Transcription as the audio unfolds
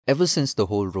Ever since the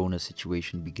whole Rona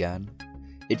situation began,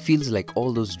 it feels like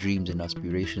all those dreams and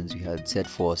aspirations we had set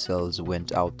for ourselves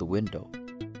went out the window.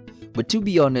 But to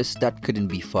be honest, that couldn't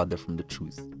be farther from the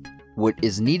truth. What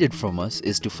is needed from us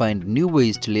is to find new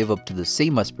ways to live up to the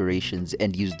same aspirations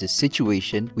and use the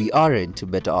situation we are in to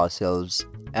better ourselves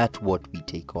at what we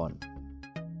take on.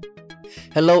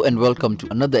 Hello and welcome to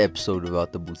another episode of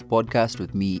Otbpodke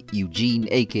with me, Eugene,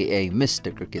 aka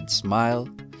Mr. Cricket Smile.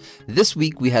 This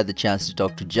week we had the chance to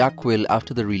talk to Jakk Quill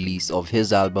after the release of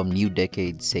his album New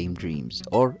Decade Same Dreams,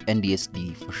 or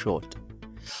NDSD for short.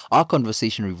 Our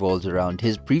conversation revolves around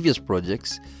his previous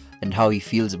projects and how he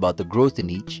feels about the growth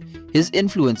in each, his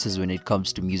influences when it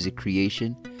comes to music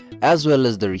creation, as well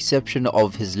as the reception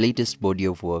of his latest body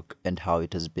of work and how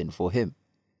it has been for him.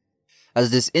 As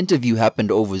this interview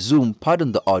happened over Zoom,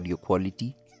 pardon the audio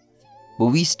quality, but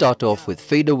we start off with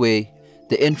Fade Away,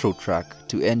 the intro track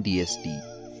to NDSD.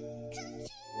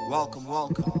 Welcome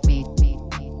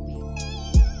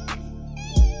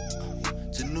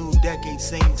to New Decade,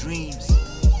 Same Dreams.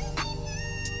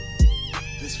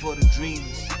 This for the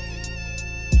dreams.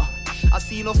 I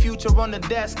see no future on the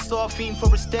desk, so I fiend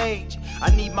for a stage.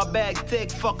 I need my bag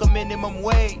thick, fuck a minimum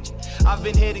wage. I've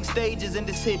been hitting stages in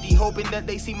the city, hoping that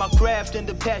they see my craft and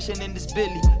the passion in this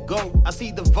Billy. Go, I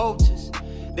see the vultures.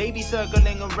 They be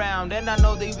circling around, and I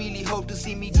know they really hope to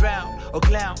see me drown or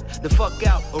clown the fuck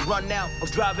out or run out of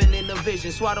driving in the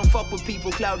vision. So I don't fuck with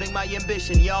people clouding my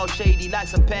ambition. Y'all shady like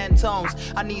some Pantones.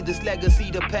 I need this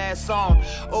legacy to pass on.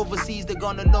 Overseas they're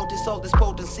gonna notice all this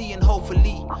potency, and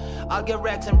hopefully I'll get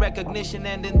racks and recognition,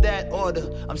 and in that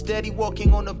order I'm steady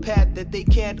walking on a path that they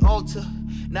can't alter.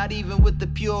 Not even with the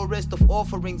purest of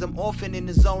offerings, I'm often in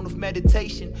the zone of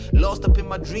meditation. Lost up in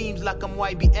my dreams like I'm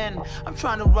YBN. I'm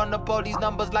trying to run up all these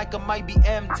numbers like I'm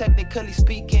IBM. Technically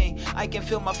speaking, I can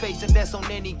feel my face, and that's on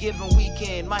any given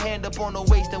weekend. My hand up on the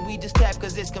waist and we just tap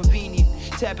cause it's convenient.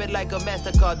 Tap it like a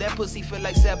MasterCard, that pussy feel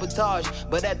like sabotage.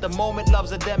 But at the moment,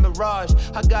 love's a demirage.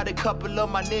 I got a couple of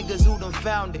my niggas who done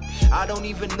found it. I don't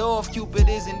even know if Cupid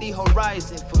is in the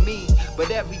horizon for me,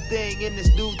 but everything in this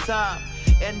due time.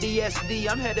 NDSD,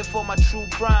 I'm headed for my true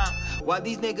prime. While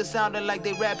these niggas sounding like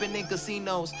they rapping in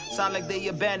casinos, sound like they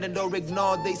abandoned or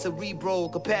ignored their cerebral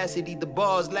capacity. The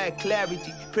bars lack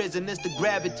clarity, prisoners to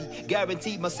gravity.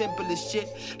 Guaranteed my simplest shit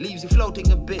leaves you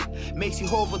floating a bit, makes you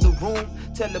hover the room,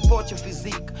 teleport your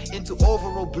physique into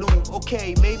overall bloom.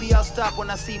 Okay, maybe I'll stop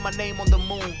when I see my name on the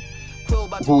moon.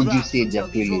 Who would you say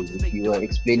Jakk Quill is if you were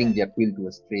explaining Jakk Quill to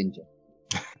a stranger?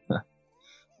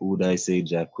 Who would I say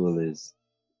Jakk Quill is?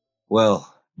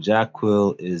 Well, Jakk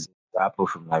Quill is a rapper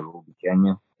from Nairobi,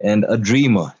 Kenya, and a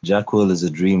dreamer. Jakk Quill is a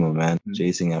dreamer, man,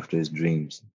 chasing after his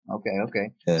dreams.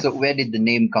 Okay. Yeah. So where did the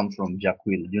name come from, Jakk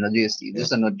Quill?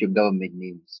 These are not your government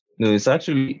names. No, it's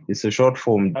a short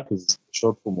form. Jack is a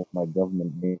short form of my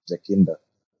government name, Jakinda.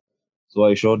 So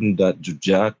I shortened that to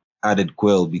Jack, added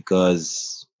Quill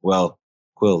because, well,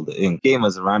 Quill, the ink, came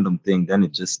as a random thing, then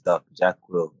it just stuck, Jakk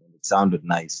Quill. It sounded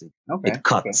nice. It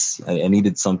cuts. Okay. I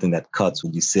needed something that cuts,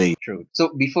 would you say? True.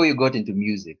 So before you got into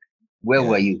music, where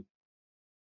were you?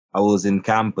 I was in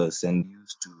campus and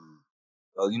used to,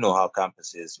 well, you know how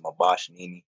campus is, Mabash,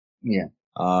 Nini. Yeah.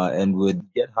 And would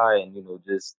get high and,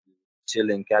 just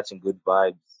chilling, catching good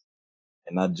vibes.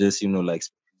 And not just, like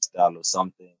style or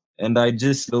something. And I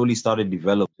just slowly started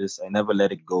developing this. I never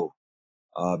let it go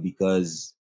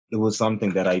because it was something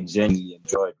that I genuinely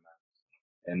enjoyed,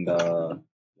 man. And,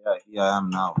 yeah, here I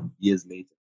am now, years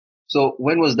later. So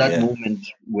when was that moment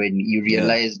when you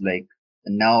realized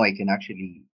now I can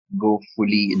actually go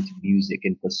fully into music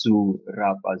and pursue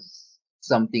rap as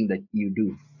something that you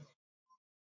do?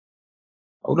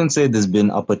 I wouldn't say there's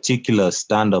been a particular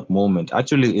stand-up moment.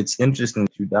 Actually, it's interesting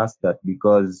that you'd ask that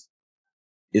because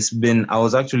I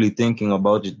was actually thinking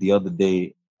about it the other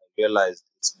day. I realized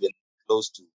it's been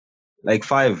close to like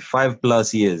five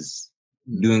plus years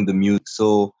doing the music.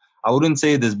 So I wouldn't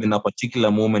say there's been a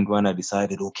particular moment when I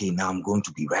decided, okay, now I'm going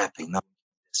to be rapping. Now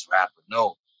I'm this rapper.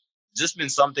 No, it's just been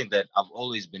something that I've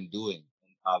always been doing.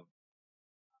 And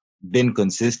I've been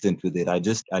consistent with it.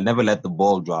 I never let the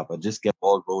ball drop. I just kept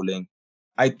ball rolling.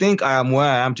 I think I am where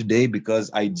I am today because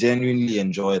I genuinely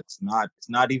enjoy it. It's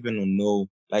not even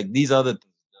like these other things,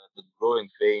 the growing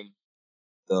fame,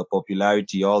 the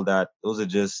popularity, all that. Those are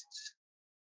just,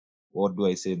 what do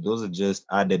I say? Those are just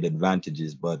added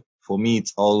advantages. But for me,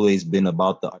 it's always been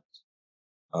about the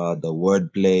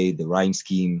wordplay, the rhyme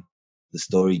scheme, the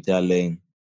storytelling.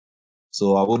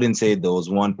 So I wouldn't say there was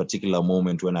one particular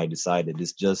moment when I decided.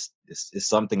 It's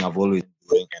something I've always been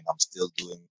doing and I'm still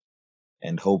doing.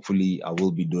 And hopefully I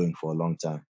will be doing for a long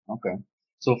time. Okay.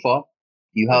 So far,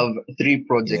 you have 3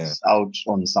 projects out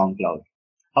on SoundCloud.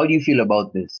 How do you feel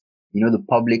about this? You know, the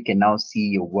public can now see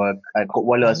your work.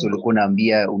 Wale wasi walikuwa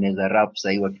naambia unaweza rap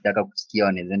sahi wakitaka kusikia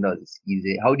wanaenda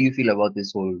wasikize. How do you feel about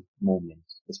this whole moment?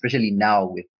 Especially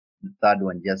now with the third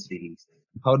one just released.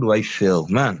 How do I feel,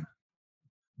 man?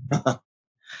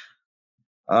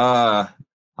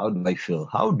 How do I feel?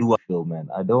 How do I feel, man?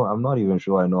 I'm not even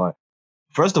sure I know.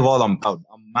 First of all, I'm proud.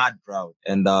 I'm mad proud.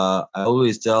 And I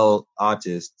always tell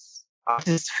artists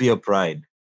fear pride.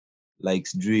 Like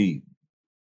Dre,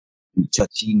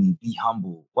 Chachini, be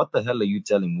humble. What the hell are you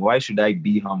telling me? Why should I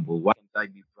be humble? Why can't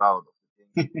I be proud of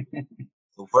the things?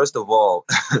 So first of all,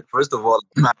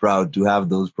 I'm not proud to have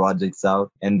those projects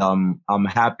out. And I'm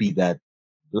happy that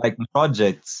like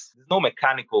projects, there's no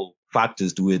mechanical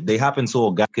factors to it. They happen so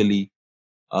organically.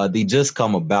 They just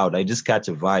come about. I just catch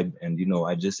a vibe, and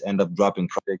I just end up dropping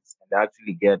projects, and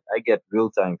I get real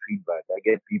time feedback. I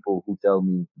get people who tell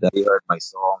me that they heard my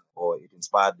song or it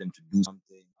inspired them to do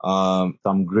something. So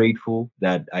I'm grateful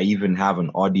that I even have an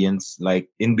audience. Like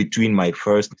in between my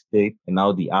first tape and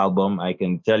now the album, I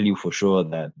can tell you for sure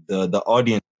that the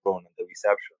audience has grown and the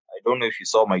reception. I don't know if you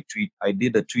saw my tweet. I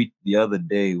did a tweet the other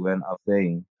day when I was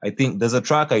saying, I think there's a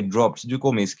track I dropped.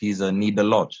 Juko Meskiza Need a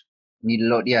Lot. Need a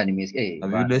lot, yeah. Hey,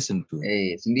 have you listened to it?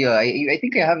 Hey, Sindio, I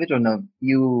think I have it on a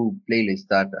few playlist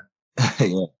starter.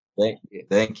 Yeah,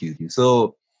 thank you.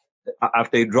 So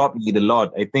after it dropped Need a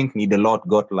Lot, I think Need a Lot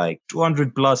got like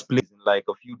 200 plus plays in like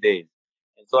a few days.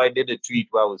 And so I did a tweet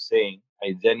where I was saying,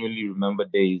 I genuinely remember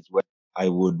days when I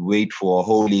would wait for a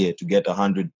whole year to get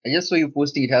 100. I just saw you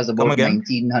posting it has about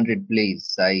 1900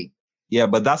 plays. Yeah,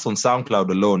 but that's on SoundCloud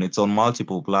alone. It's on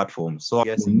multiple platforms. So I'm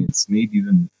guessing it's maybe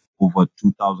even over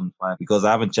 2005 because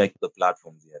I haven't checked the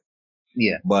platforms yet.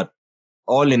 Yeah. But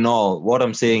all in all, what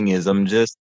I'm saying is I'm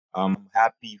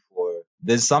happy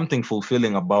there's something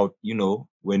fulfilling about,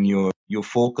 when you're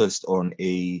focused on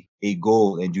a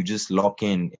goal and you just lock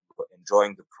in,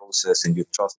 enjoying the process and you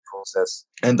trust the process,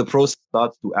 and the process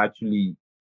starts to actually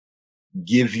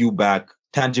give you back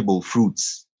tangible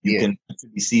fruits. You can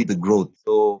actually see the growth.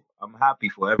 So I'm happy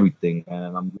for everything,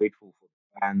 and I'm grateful for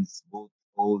the fans, both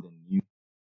old and new.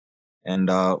 And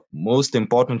most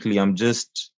importantly, I'm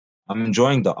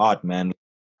enjoying the art, man.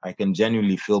 I can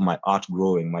genuinely feel my art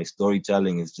growing. My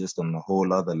storytelling is just on a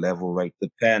whole other level, right? The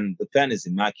pen is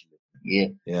immaculate.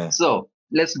 Yeah. So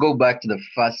let's go back to the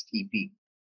first EP.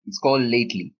 It's called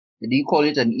Lately. Do you call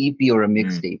it an EP or a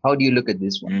mixtape? How do you look at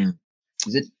this one?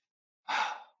 Is it?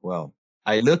 Well,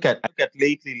 I look at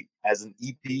Lately as an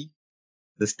EP.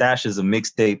 The Stash is a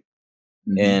mixtape,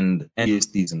 and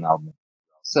EST is an album.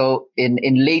 So in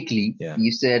Lately,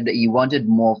 you said that you wanted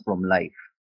more from life.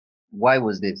 Why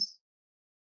was this?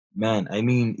 Man, I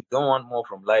mean, you don't want more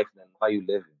from life, then why are you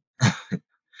living?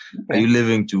 Are you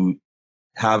living to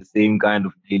have the same kind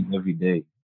of day every day?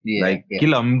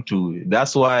 Kila mtu.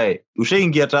 That's why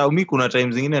ushaingia tao. Mi kuna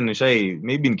time zingine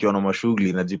maybe nikiwa na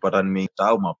mashughuli najipata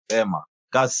nimetao mapema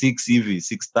ka 6 hivi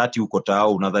 6:30 uko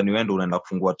tao, unadhani wendo unaenda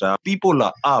kufungua tao. People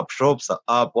are up, shops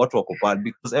are up, watu wako pale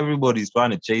because everybody's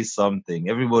trying to chase something.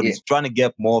 Everybody's trying to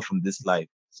get more from this life.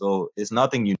 So it's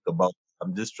nothing unique about it.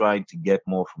 I'm just trying to get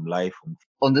more from life.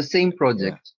 On the same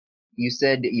project, you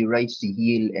said you write to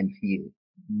heal and feel.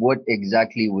 What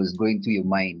exactly was going through your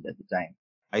mind at the time?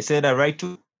 I said I write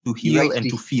to heal and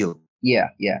to feel. Yeah,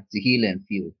 to heal and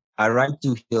feel. I write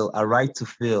to heal, I write to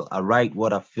feel, I write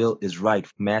what I feel is right.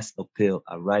 Mass appeal.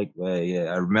 I write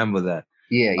I remember that.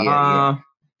 Yeah.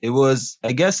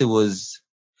 I guess it was,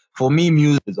 for me,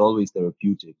 music is always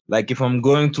therapeutic. Like if I'm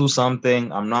going through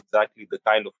something, I'm not exactly the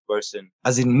kind of person,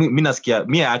 as in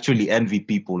me I actually envy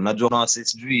people. Najua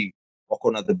it's Dre,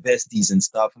 wakona the besties and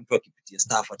stuff.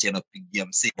 Stuff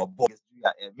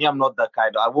me, I'm not that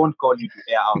kind. I won't call you to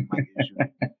air out my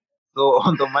issue. So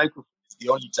on the microphone, it's the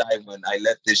only time when I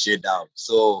let this shit out.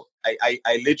 So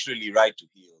I literally write to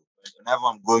heal. Whenever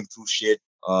I'm going through shit,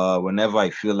 whenever I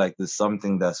feel like there's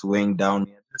something that's weighing down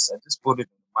me, I just put it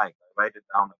on the mic. I write it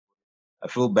down. I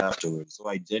feel bad afterwards. So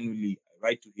I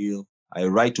write to heal. I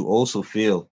write to also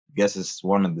feel. I guess it's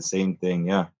one and the same thing.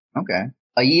 Yeah. Okay.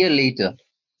 A year later,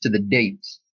 to the date,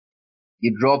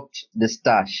 you dropped The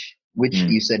Stash, which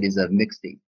you said is a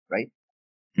mixtape, right?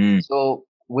 So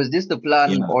was this the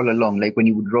plan all along? Like when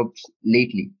you dropped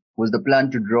Lately, was the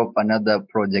plan to drop another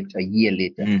project a year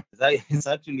later? It's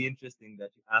actually interesting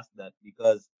that you asked that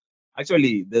because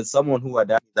actually there's someone who had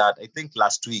asked that, I think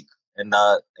last week. And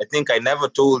I think I never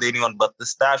told anyone, but The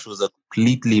Stash was a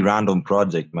completely random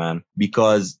project, man.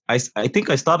 Because I think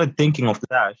I started thinking of The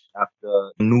Stash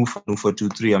after Nufa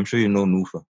 23. I'm sure you know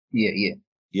Nufa.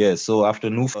 Yeah, so after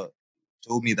Nufa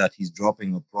told me that he's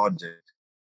dropping a project,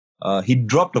 he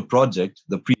dropped a project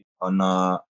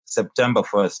on September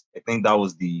 1st. I think that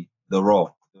was the raw,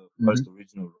 the first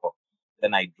original raw.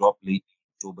 Then I dropped late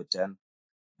October 10th.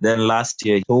 Then last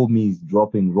year he told me he's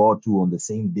dropping raw 2 on the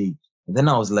same date. And then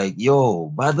I was like, yo,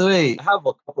 by the way, I have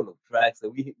a couple of tracks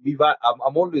that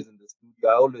I'm always in the studio.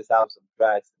 I always have some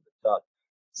tracks in the chart.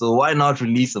 So why not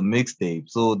release a mixtape?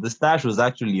 So the Stash was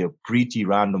actually a pretty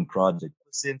random project.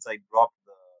 Since I dropped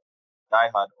the Die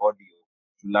Hard audio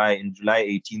in July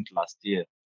 18th last year,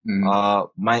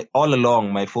 all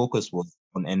along my focus was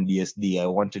on NDSD. I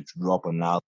wanted to drop an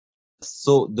album.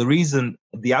 So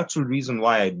the actual reason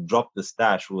why I dropped the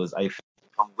Stash was I felt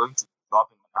if I'm going to be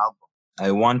dropping an album,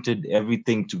 I wanted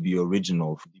everything to be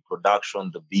original, the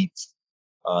production, the beats,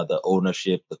 the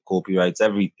ownership, the copyrights,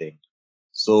 everything.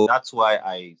 So that's why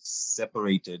I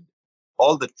separated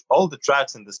all the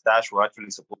tracks in the Stash were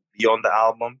actually supposed to be on the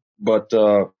album, but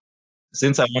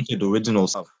since I wanted original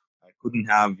stuff, I couldn't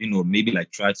have maybe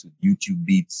like tracks with YouTube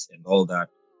beats and all that.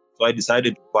 So I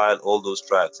decided to file all those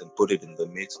tracks and put it in the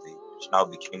mixtape, which now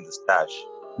became the Stash.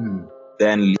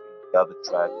 Then leave the other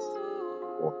tracks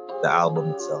for the album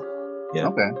itself. Yeah.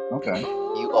 Okay.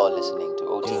 You are listening to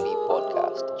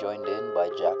Otbpodke, joined in by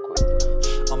Jakk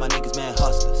Quill. All my niggas, man,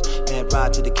 hustlers. Man,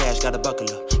 ride to the cash, gotta buckle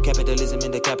up. Capitalism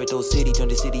in the capital city. Turn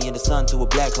the city in the sun to a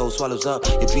black hole. Swallows up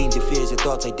your dreams, your fears, your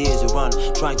thoughts, ideas, you run.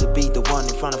 Trying to be the one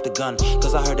in front of the gun.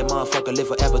 Cause I heard that motherfucker live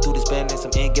forever through this pen and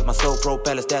some ink. Give my soul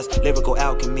propellers, that's lyrical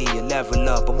alchemy. A level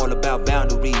up, I'm all about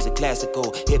boundaries. A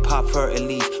classical hip-hop for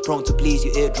elite. Prone to please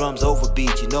your eardrums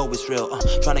overbeat. You know it's real.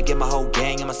 Trying to get my whole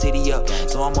gang and my city up.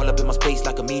 So I'm all up in my space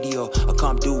like a meteor. I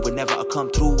come through whenever I come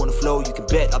through on the flow. You can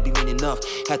bet I'll be mean enough.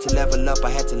 Had to level up, I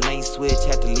had to lane switch.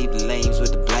 Had to leave the lanes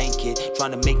with the blanket.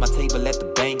 Trying to make my table at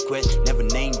the banquet. Never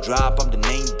name drop, I'm the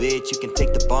name bitch. You can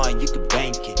take the bar and you can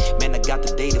bank it. Man, I got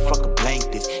the data, fuck a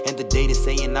blank this. And the data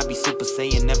saying I be super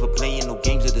saiyan. Never playing no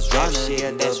games of this rap shit.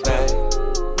 Yeah, that's right.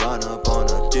 Run up on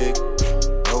a dick.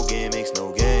 No gimmicks,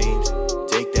 no games.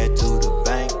 Take that to the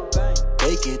bank.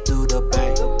 Take it to the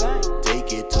bank.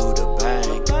 Take it to the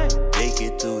bank. Take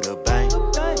it to the bank.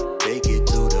 Take it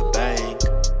to the bank.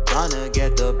 Tryna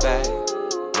get the bag.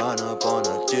 Run up on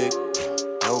a chick.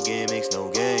 No gimmicks, no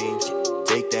games.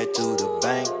 Take that to the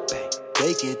bank.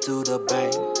 Take it to the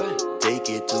bank. Take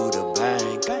it to the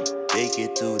bank. Take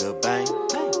it to the bank.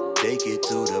 Take it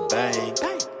to the bank.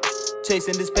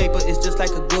 Chasing this paper is just like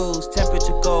a goose.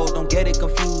 Temperature cold, don't get it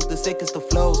confused. The sickest of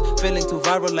flows, feeling too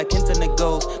viral like internet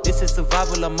goes. This is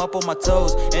survival, I'm up on my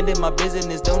toes. Ending my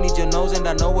business, don't need your nose, and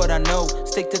I know what I know.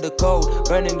 Stick to the code,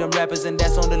 burning them rappers, and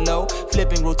that's on the low.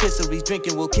 Flipping rotisseries,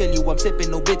 drinking will kill you. I'm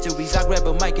sipping obituaries. I grab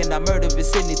a mic and I murder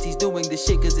vicinities. Doing this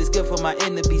shit cause it's good for my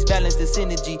enemies. Balance the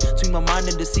synergy between my mind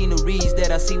and the sceneries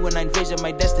that I see when I envision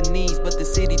my destinies. But the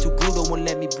city too brutal won't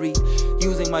let me breathe.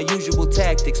 Using my usual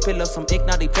tactics, pill up some ink,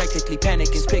 now they practically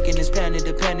panicking, picking this planet,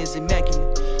 the pen is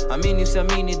immaculate. I mean, you say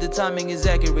me, the timing is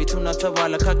accurate. Tuna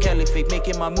Tawala Caliphate,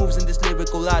 making my moves in this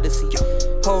lyrical odyssey.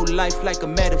 Whole life like a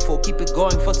metaphor, keep it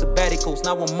going for sabbaticals.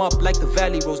 Now I'm up like the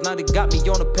Valley Rose. Now they got me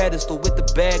on a pedestal with the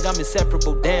bag, I'm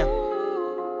inseparable, damn.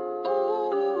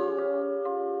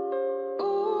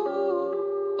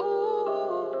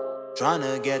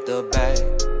 Tryna get the bag,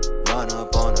 run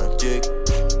up on a chick.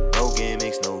 No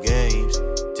gimmicks, no games.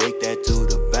 Take that to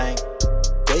the bank.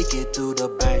 Take it to the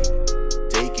bank.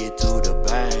 Take it to the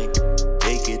bank.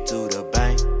 Take it to the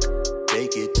bank.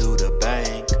 Take it to the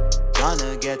bank.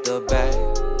 Tryna get the bag.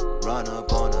 Run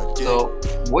up on a chick. So,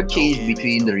 what changed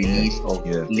between the release of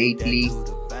Lately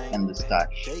and the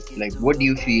Stash? Like, what do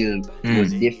you feel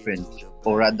was different?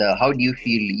 Or rather, how do you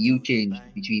feel you changed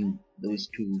between those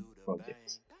two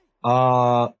projects?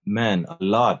 Man, a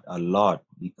lot.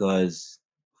 Because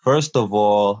first of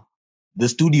all, the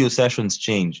studio sessions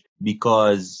changed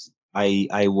because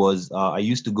I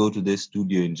used to go to this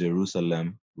studio in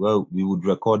Jerusalem where we would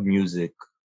record music.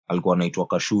 Alikuwa anaitwa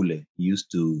Kashule. He used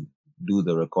to do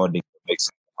the recording,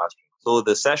 mixing, mastering. So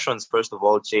the sessions first of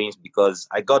all changed because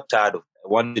I got tired of. I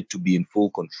wanted to be in full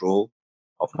control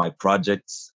of my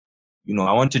projects.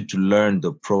 I wanted to learn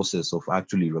the process of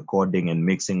actually recording and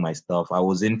mixing my stuff. I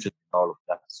was interested in all of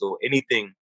that. So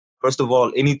first of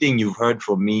all, anything you've heard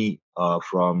from me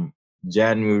from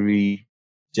January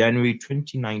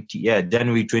 2019,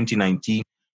 January 2019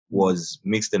 was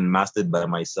mixed and mastered by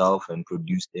myself and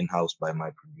produced in-house by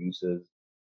my producers.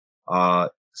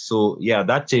 So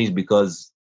that changed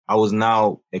because I was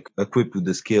now equipped with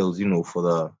the skills, for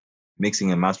the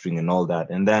mixing and mastering and all that.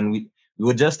 And then we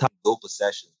would just have doper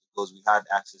sessions because we had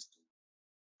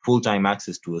full-time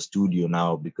access to a studio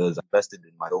now because I invested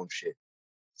in my own shit.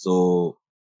 So,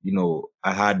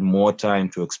 I had more time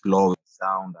to explore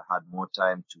sound. I had more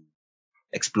time to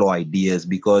explore ideas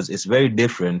because it's very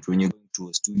different when you're going to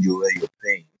a studio where you're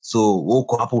paying. So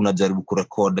uko hapo unajaribu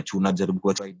kurecord, unajaribu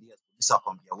kuacha ideas. Sasa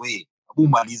kwambia we, abu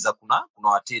maliza kuna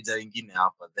wateja wengine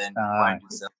hapa, then you find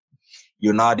yourself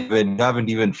you haven't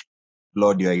even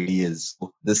flawed your ideas.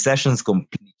 So the sessions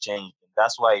completely changed. And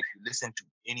that's why if you listen to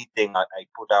anything I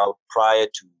put out prior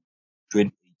to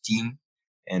 2018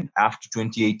 and after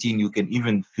 2018, you can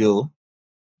even feel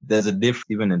there's a difference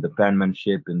even in the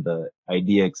penmanship, in the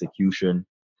idea execution.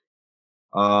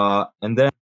 And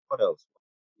then what else?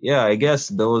 Yeah, I guess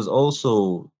there was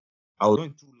also, I was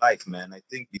going through life, man. I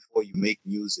think before you make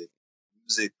music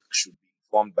should be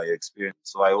informed by your experience.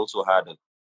 So I also had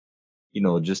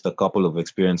just a couple of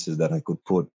experiences that I could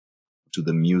put to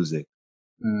the music.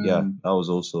 Yeah, that was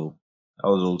also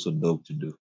dope to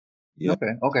do. Yeah.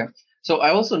 Okay. So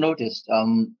I also noticed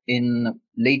in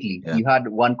lately you had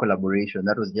one collaboration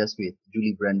that was just with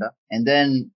Julie Brenda, and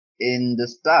then in the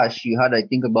Stash you had I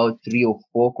think about 3 or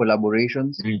 4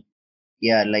 collaborations.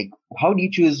 Yeah, like how do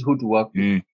you choose who to work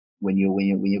with when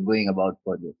you're going about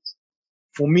projects?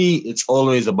 For me, it's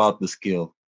always about the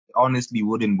skill. I honestly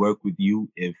wouldn't work with you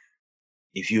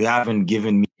if you haven't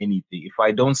given me anything. If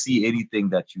I don't see anything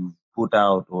that you've put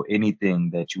out or anything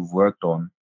that you've worked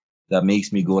on that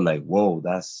makes me go like, whoa,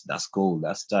 that's cool,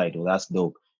 that's tight, or that's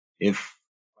dope. If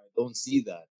I don't see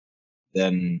that,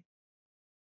 then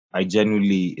I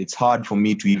genuinely, it's hard for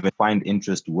me to even find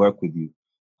interest to work with you.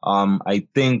 I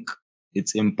think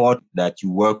it's important that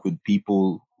you work with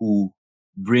people who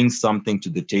bring something to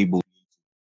the table,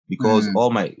 because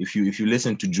if you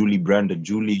listen to Julie Brenda,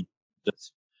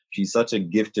 she's such a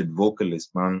gifted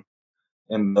vocalist, man.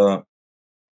 And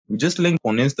we just linked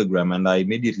on Instagram, and I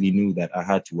immediately knew that I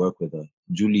had to work with her.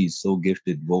 Julie is so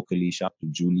gifted vocally. Shout out to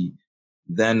Julie.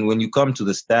 Then when you come to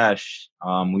the Stash,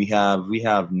 we have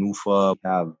Nufa, we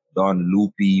have Don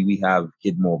Loopy, we have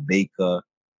Kidmore Baker.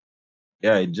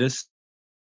 Yeah, just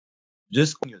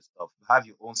own your stuff. Have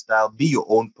your own style. Be your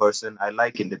own person. I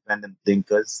like independent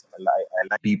thinkers. I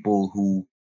like people who,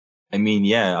 I mean,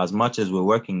 yeah, as much as we're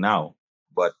working now,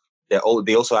 but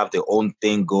they also have their own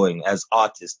thing going as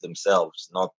artists themselves,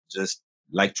 not just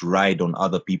like to ride on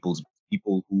other people's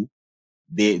people who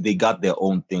they got their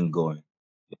own thing going.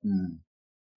 I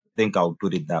think I'll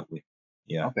put it that way.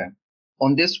 Yeah. Okay.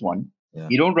 On this one,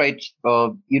 you don't write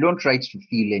to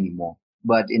feel anymore.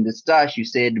 But in the Stash, you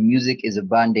said music is a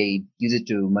band-aid, use it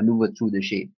to maneuver through the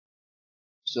shade.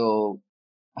 So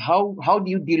how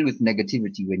do you deal with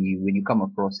negativity when you come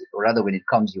across it, or rather when it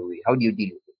comes your way? How do you deal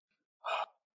with it?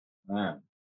 Man,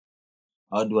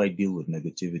 how do I deal with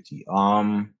negativity?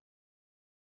 I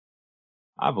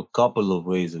have a couple of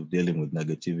ways of dealing with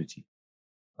negativity.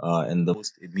 And the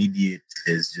most immediate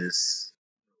is just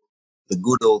the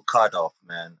good old cutoff,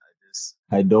 man.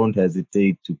 I don't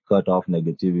hesitate to cut off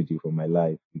negativity from my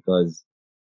life, because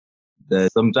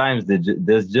sometimes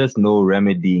there's just no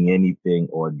remedying anything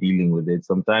or dealing with it.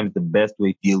 Sometimes the best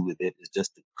way to deal with it is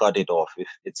just to cut it off. If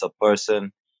it's a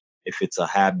person, if it's a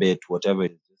habit, whatever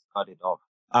it is, just cut it off.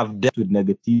 I've dealt with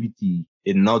negativity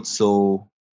in not so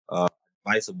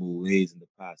advisable ways in the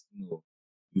past.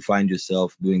 You find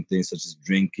yourself doing things such as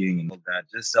drinking and all that,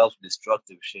 just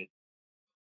self-destructive shit.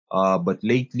 But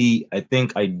lately, I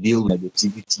think I deal with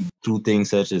negativity through things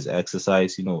such as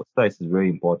exercise. Exercise is very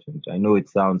important. I know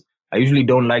I usually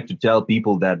don't like to tell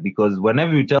people that, because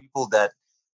whenever you tell people that,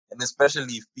 and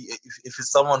especially if it's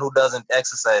someone who doesn't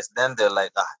exercise, then they're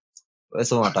like,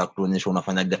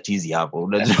 unafanya gatizi hapo.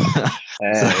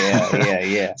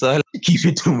 So I like keep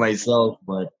it to myself,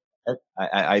 but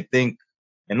I think,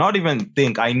 and not even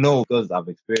think, I know, because I've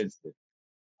experienced it.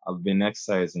 I've been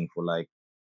exercising for like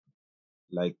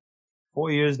 4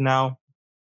 years now.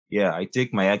 Yeah, I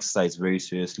take my exercise very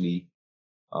seriously.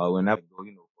 Whenever I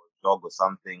go, for a jog or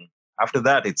something, after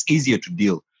that, it's easier to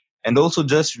deal. And also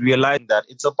just realizing that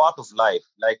it's a part of life.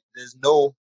 Like, there's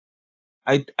no,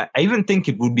 I even think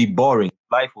it would be boring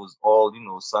if life was all,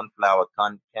 sunflower,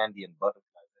 candy, and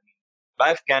butterflies. I mean,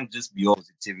 life can't just be all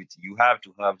positivity. You have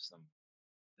to have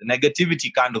the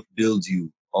negativity kind of builds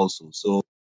you also. So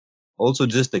also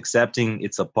just accepting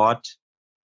it's a part,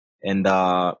 and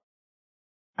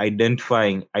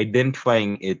identifying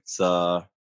its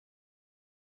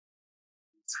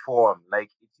form. Like,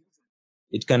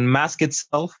 it can mask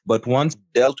itself, but once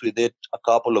you've dealt with it a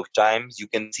couple of times, you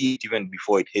can see it even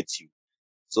before it hits you.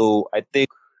 So I think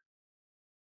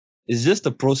it's just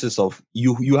a process of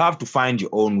you have to find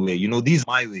your own way. These are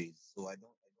my ways. So I don't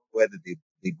know whether they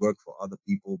work for other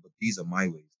people, but these are my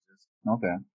ways.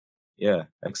 Okay. Yeah,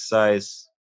 exercise,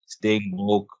 staying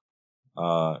woke,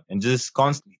 and just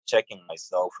constantly checking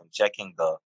myself and checking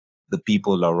the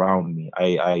people around me.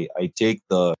 I take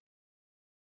the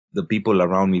the people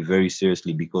around me very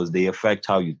seriously because they affect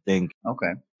how you think.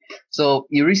 Okay. So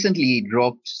you recently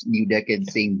dropped New Decade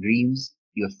Same Dreams,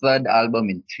 your third album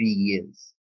in 3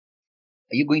 years.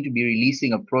 Are you going to be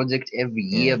releasing a project every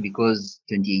year? Because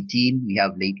 2018 we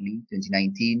have lately,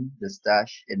 2019 The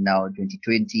Stash, and now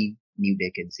 2020 New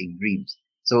Decade Same Dreams.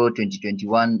 So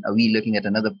 2021, are we looking at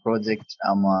another project?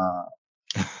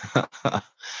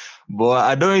 Boy,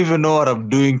 I don't even know what I'm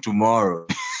doing tomorrow.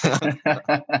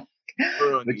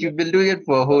 But you've been doing it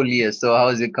for a whole year, so how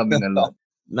is it coming along?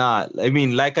 Nah, I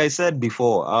mean, like I said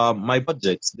before, my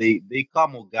projects, they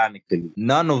come organically.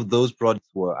 None of those projects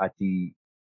were at the...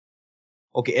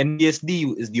 Okay,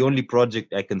 NBSD is the only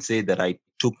project I can say that I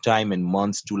took time and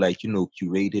months to, like,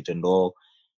 curate it and all.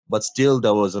 But still,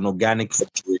 there was an organic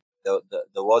fit to it.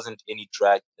 There wasn't any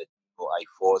track that I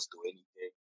forced or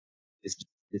anything.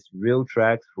 It's real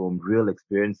tracks from real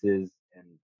experiences and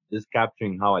just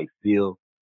capturing how I feel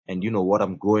and what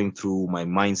I'm going through, my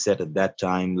mindset at that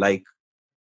time. Like,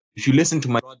 if you listen to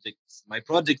my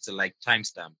projects are like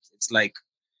timestamps. It's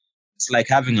like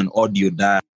having an audio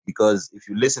diary, because if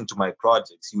you listen to my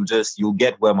projects, you'll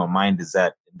get where my mind is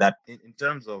at. That in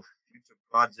terms of future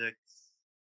projects,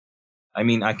 I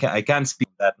mean, I can't speak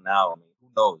that now. I mean, who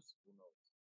knows?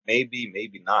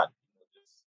 Maybe not.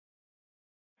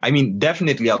 I mean,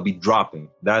 definitely I'll be dropping.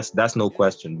 That's no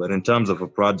question. But in terms of a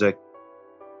project,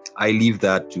 I leave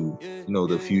that to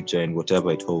the future and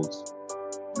whatever it holds.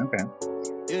 Okay.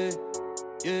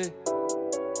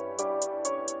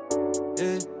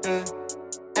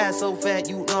 Ass so fat,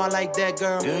 you know I like that,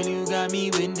 girl. Girl, you got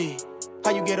me windy.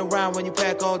 How you get around when you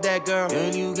pack all that, girl?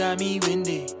 Girl, you got me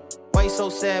windy. Why you so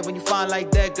sad when you find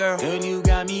like that, girl? Girl, you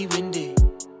got me windy.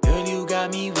 Girl, you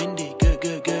got me windy.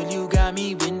 Good, girl, you got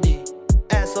me windy.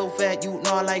 Ass so fat, you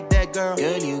know I like that, girl.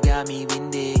 Girl, you got me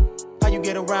windy. How you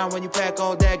get around when you pack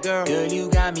all that, girl? Girl, you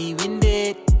got me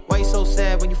winded. Why you so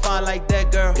sad when you find like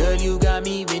that, girl? Girl, you got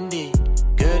me windy.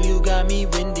 Girl, you got me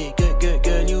windy. Good,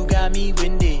 girl, you got me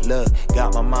windy. Look,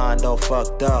 got my mind all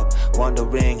fucked up,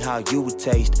 wondering how you would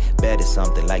taste. Better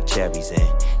something like cherries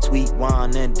and sweet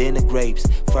wine and dinner grapes.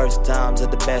 First times are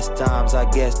the best times. I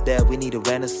guess that we need a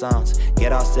renaissance.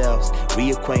 Get ourselves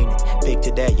reacquainted.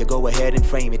 Picture that, you go ahead and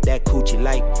frame it. That coochie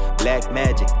like black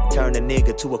magic. Turn a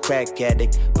nigga to a crack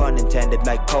addict. Pun intended,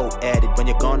 like Poe added. When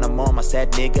you're gone, I'm on my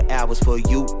sad nigga hours. For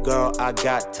you, girl, I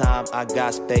got time, I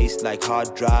got space. Like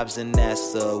hard drives and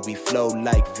NASA. We flow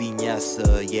like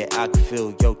Vinyasa. Yeah, I can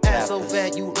feel your tappers. Ass so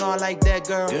fat, you know I like that,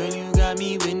 girl. Girl, you got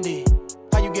me windy.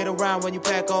 How you get around when you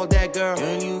pack all that, girl?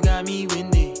 Girl, you got me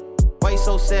windy. Why you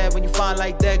so sad when you find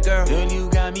like that, girl? Girl, you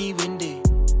got me windy.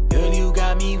 Girl, you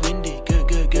got me windy.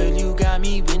 Good, girl, you got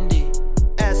me windy.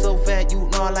 Ass so fat, you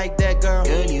know I like that, girl.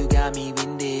 Girl, you got me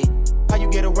windy. How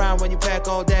you get around when you pack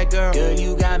all that, girl? Girl,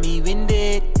 you got me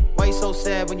winded. Why you so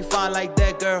sad when you find like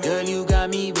that, girl? Girl, you got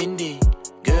me windy.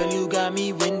 Girl, you got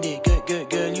me windy. Good,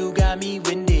 girl, you got me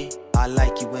windy. I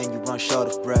like you when you run short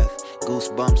of breath.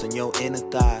 Goosebumps on your inner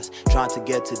thighs. Trying to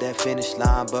get to that finish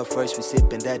line, but first we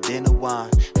sipping that dinner wine.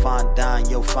 Fine dine,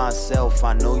 your fine self.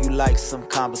 I know you like some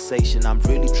conversation. I'm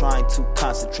really trying to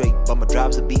concentrate, but my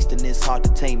drive's a beast and it's hard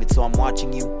to tame it. So I'm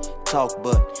watching you talk,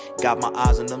 but got my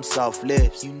eyes on them soft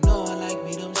lips. You know I like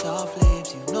me them soft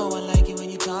lips. You know I like it when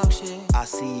you talk shit. I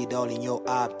see it all in your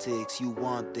optics. You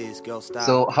want this, girl, stop.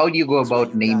 So how do you go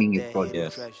about naming your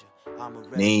project? Yes.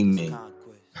 Naming.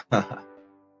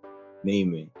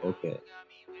 Naming. Okay.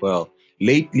 Well,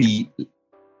 lately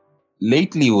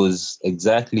was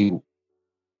exactly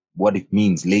what it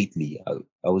means. Lately,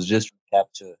 I was just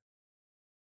capture,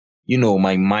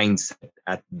 my mindset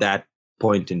at that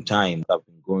point in time. What I've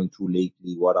been going through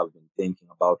lately, what I've been thinking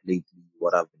about lately,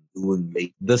 what I've been doing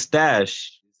lately. The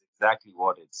Stash is exactly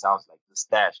what it sounds like. The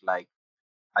Stash, like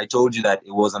I told you that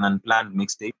it was an unplanned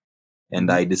mixtape,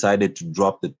 and I decided to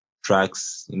drop the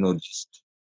tracks, just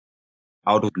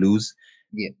out of blues.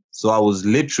 Yeah. So I was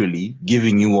literally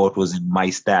giving you what was in my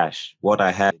stash, what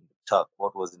I had in the tuck,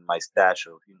 what was in my stash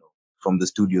of, from the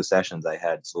studio sessions I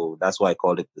had. So that's why I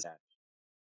called it the stash.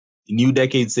 The New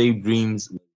Decade Save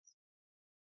Dreams.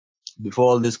 Before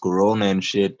all this corona and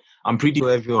shit, I'm pretty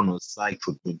sure everyone was psyched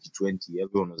for 2020.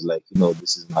 Everyone was like,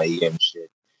 this is my EM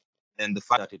shit. And the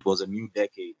fact that it was a new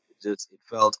decade, it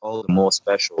felt all the more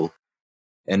special.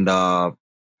 And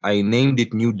I named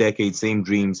it New Decade Same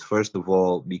Dreams, first of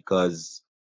all, because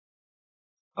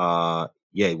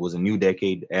it was a new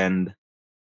decade, and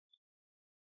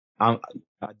I'd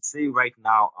say right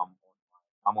now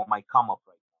I'm on my come up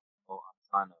right now. So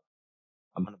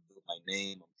I'm trying to build my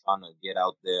name. I'm trying to get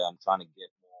out there. I'm trying to get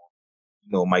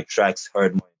more, my tracks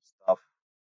heard more and stuff.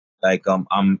 Like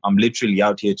I'm literally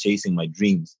out here chasing my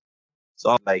dreams.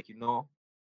 So I'm like,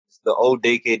 the old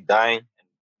decade dying.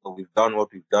 So we've done what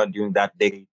we've done during that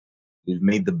decade. We've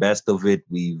made the best of it.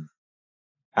 We've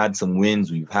had some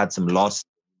wins. We've had some losses.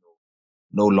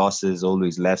 No losses,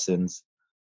 always lessons.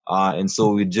 And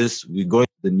so we're going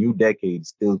to the new decade,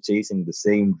 still chasing the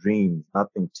same dreams.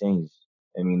 Nothing changed.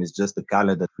 I mean, it's just the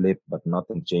calendar flipped, but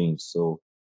nothing changed. So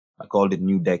I called it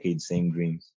new decade, same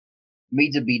dreams.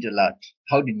 Major Beat a lot.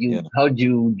 How did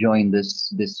you join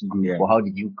this group, or how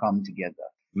did you come together?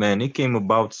 Man, it came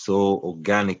about so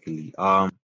organically. I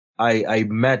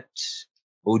met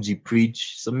OG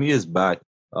Preach some years back.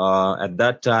 At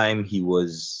that time,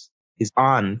 his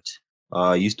aunt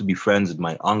used to be friends with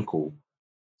my uncle.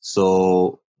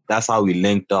 So that's how we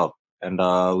linked up. And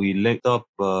we linked up,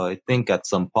 I think, at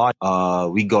some party.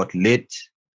 We got lit,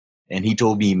 and he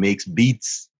told me he makes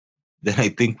beats. Then I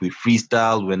think we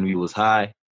freestyled when we was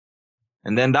high.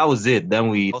 And then that was it. Then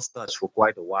we lost touch for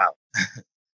quite a while.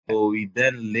 So we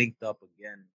then linked up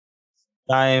again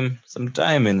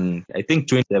sometime in, I think,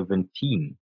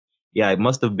 2017. Yeah, it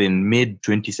must have been mid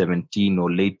 2017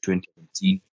 or late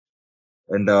 2017.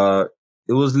 And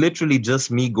it was literally just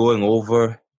me going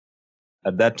over.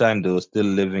 At that time, they were still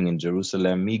living in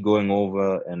Jerusalem. Me going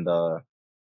over, and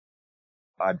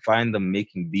I'd find them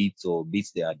making beats or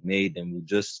beats they had made, and we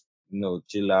just,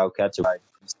 chill out, catch a vibe,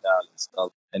 freestyle and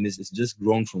stuff. And it's just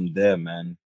grown from there,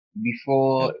 man.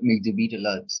 Before Major Beat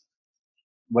Alert,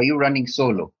 were you running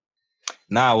solo?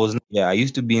 Nah, I was. Yeah, I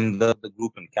used to be in the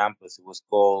group on campus. It was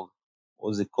called, what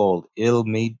was it called? Ill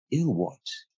what?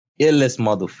 Illest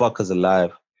Motherfuckers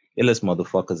Alive. Illest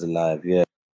Motherfuckers Alive. Yeah,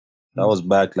 that was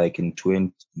back like in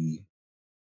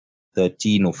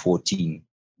 2013 or 14.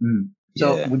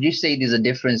 So would you say there's a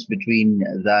difference between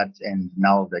that and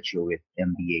now that you're with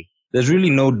MBA? There's really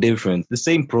no difference. The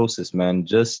same process, man.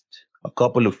 Just a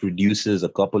couple of producers, a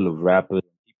couple of rappers,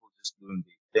 people just doing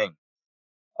their thing.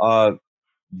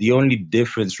 The only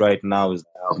difference right now is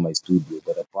I have my studio,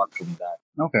 but apart from that.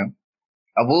 Okay.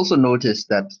 I've also noticed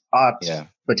that art,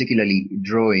 particularly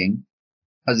drawing,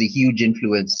 has a huge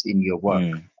influence in your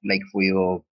work, like for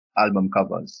your album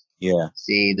covers. Yeah.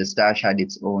 Say the Stash had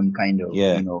its own kind of,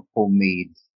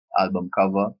 homemade album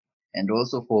cover. And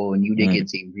also for New Decade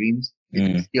Same Dreams,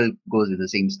 it still goes with the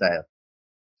same style.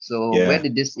 So where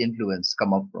did this influence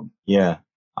come up from? Yeah.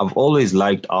 I've always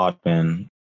liked art, man.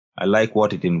 I like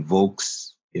what it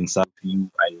invokes inside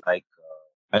you.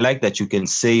 I like that you can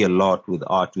say a lot with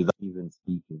art without even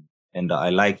speaking. And I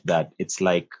like that. It's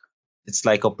like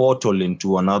a portal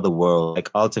into another world, like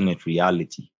alternate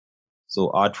reality. So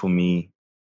art for me,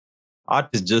 art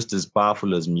is just as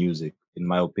powerful as music, in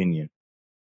my opinion.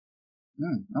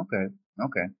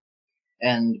 Okay.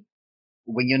 And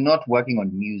when you're not working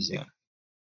on music,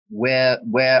 where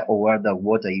or rather,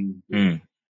 what are you doing?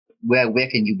 Where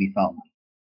can you be found?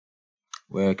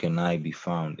 Where can I be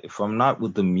found? If I'm not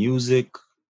with the music,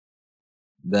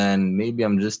 then maybe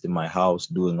I'm just in my house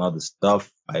doing other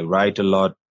stuff. I write a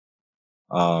lot.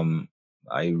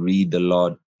 I read a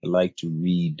lot. I like to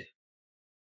read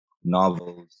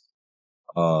novels,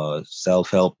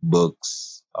 self-help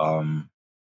books, a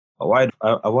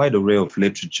wide array of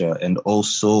literature, and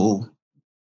also,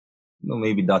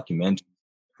 maybe documentaries.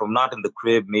 If I'm not in the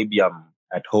crib, maybe I'm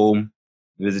at home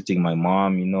visiting my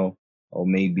mom, or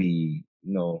maybe,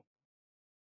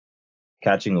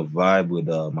 catching a vibe with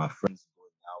my friends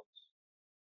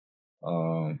going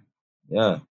out.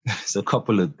 Yeah, it's a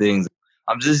couple of things.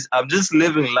 I'm just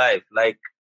living life. Like,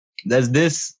 there's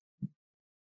this.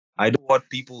 I don't know what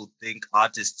people think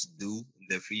artists do in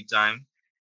their free time.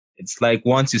 It's like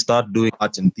once you start doing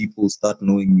art and people start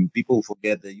knowing you, people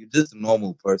forget that you're just a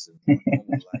normal person.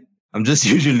 Normal life. I'm just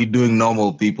usually doing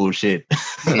normal people shit.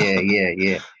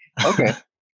 Yeah. Okay.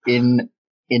 In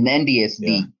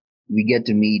NDSD, we get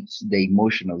to meet the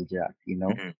emotional Jakk,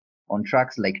 on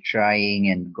tracks like Trying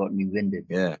and Got Me Winded.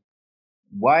 Yeah.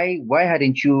 Why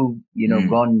hadn't you,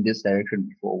 gone this direction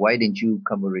before? Why didn't you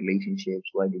cover relationships?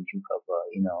 Why didn't you cover,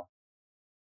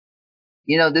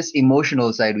 this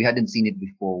emotional side? We hadn't seen it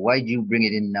before. Why did you bring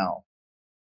it in now?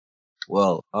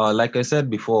 Well, like I said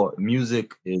before,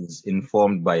 music is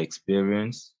informed by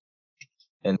experience.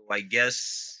 And I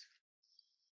guess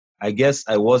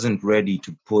I wasn't ready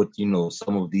to put,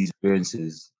 some of these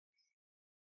experiences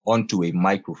onto a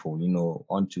microphone,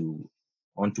 onto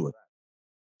it.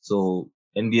 So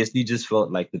NDSD just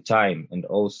felt like the time. And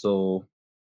also,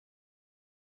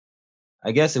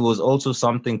 I guess it was also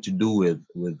something to do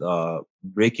with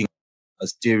breaking a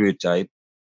stereotype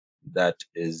that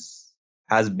has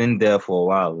been there for a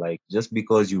while. Like, just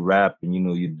because you rap and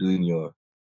you're doing your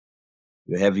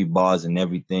heavy bars and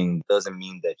everything doesn't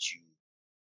mean that you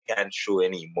can't show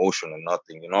any emotion or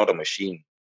nothing. You're not a machine.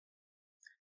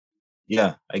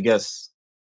 yeah, I guess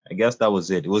that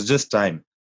was it. It was just time.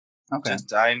 Okay. Just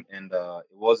time, and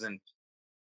it wasn't.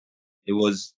 It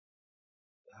was,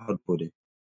 how to put it.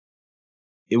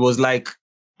 It was like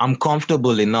I'm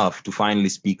comfortable enough to finally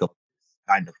speak up this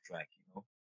kind of track.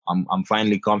 I'm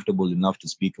finally comfortable enough to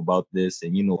speak about this,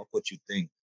 and what you think.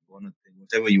 You wanna think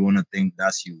whatever you wanna think.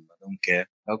 That's you. I don't care.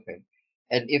 Okay.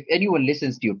 And if anyone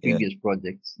listens to your Yeah. previous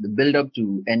projects, the build up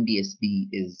to NDSB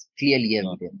is clearly Yeah.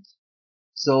 evident.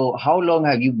 So how long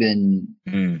have you been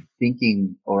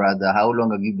thinking, or rather, how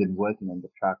long have you been working on the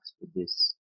tracks for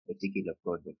this particular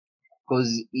project? Because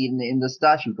in the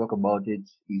start you talk about it,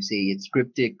 you say it's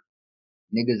cryptic.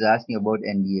 Niggas are asking about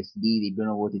NDSD, they don't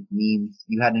know what it means.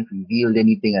 You hadn't revealed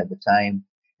anything at the time,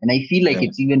 and I feel like Yeah.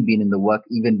 it's even been in the work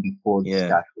even before the Yeah.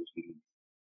 stash was released.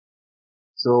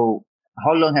 So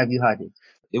how long have you had it?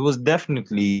 It was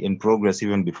definitely in progress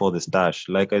even before the stash.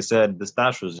 Like I said, the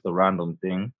stash was a random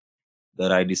thing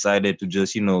that I decided to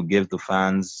just, give the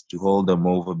fans to hold them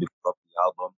over before the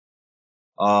album.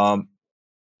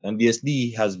 And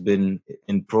BSD has been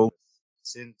in progress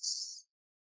since,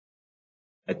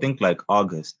 I think, like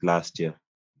August last year,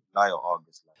 July or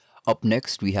August last Up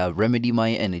next, we have Remedy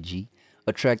My Energy,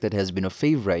 a track that has been a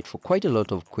favorite for quite a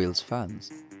lot of Quill's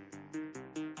fans.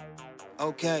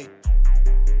 Okay.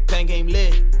 Pen game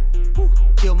lit.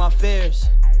 Kill my fears.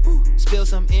 Spill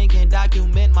some ink and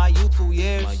document my youthful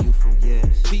years.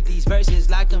 Treat these verses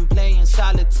like I'm playing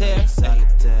solitaire.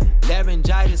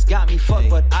 Laryngitis got me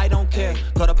fucked, but I don't care.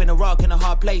 Caught up in a rock in a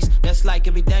hard place. That's like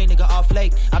every day, nigga, off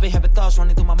late. I been having thoughts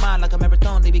running through my mind like a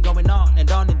marathon. They be going on and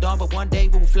on and on, but one day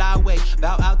we will fly away.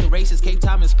 Bow out the races, Cape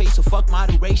time and space, so fuck my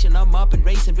duration. I'm up and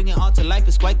racing, bringing on to life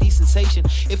is quite the sensation.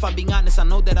 If I'm being honest, I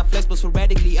know that I flex, but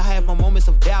sporadically I have my moments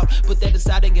of doubt. Put that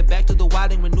aside and get back to the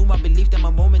wild and renew my belief that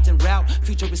my moment en route.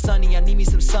 Future is sunny, I need me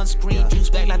some sunscreen. Juice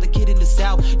back like the kid in the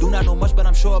south. Do not know much, but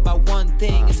I'm sure about one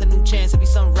thing. It's a new chance to be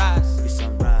sunrise.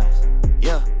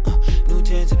 Yeah, new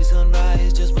chance to be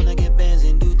sunrise. Just wanna get bands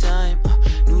in due time.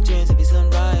 New chance to be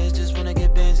sunrise. Just wanna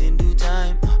get bands in due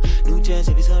time. New chance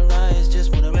to be sunrise.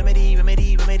 Just wanna remedy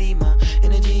my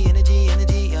energy,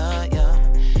 yeah.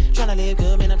 Tryna live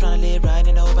good, man, I'm tryna live right,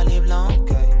 and I hope I live long.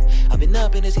 Okay. I've been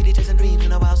up in the city chasing dreams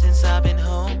in a while since I've been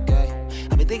home. Okay.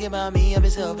 I've been thinking about me, I've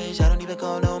been selfish. I don't even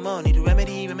call no more. Need to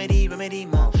remedy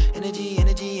my energy,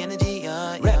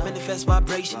 yeah. Rap manifest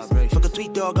vibrations. Fuck a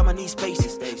tweet dog on my knee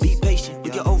spaces. Be patient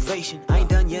with your ovation. I ain't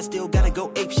done yet, still gotta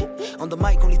go ape shit. On the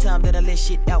mic, only time that I let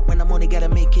shit out. When I'm on it, gotta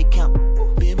make it count.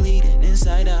 Been bleeding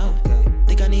inside out.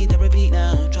 Think I need to repeat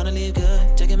now. Tryna live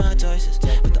good, checking my choices.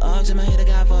 With the arcs in my head, I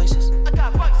got voices.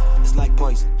 It's like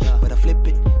poison, but I flip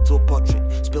it to a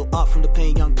portrait. Spill art from the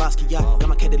pain, young Basquiat. Got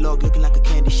my catalog looking like a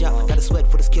candy shop. Got a sweat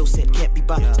for the skill set, can't be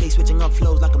bought. Stay switching up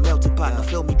flows like a melting pot. Now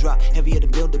feel me drop, heavier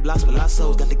than building blocks for lost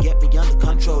souls. Got to get me under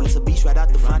control. It's a beast right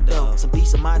out the front door. Some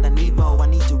peace of mind, I need more. I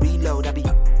need to reload. I be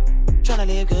tryna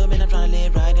live good, man, I'm tryna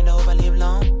live right, and I hope I live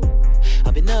long.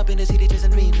 I've been up in the city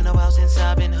chasing dreams in a while since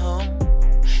I've been home.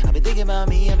 I've been thinking about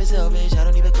me, I've been selfish. I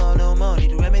don't even call no more. Need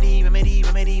to remedy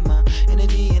my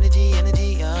energy,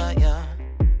 yeah.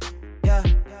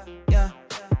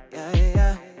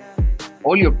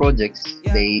 All your projects,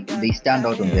 they stand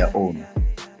out on their own.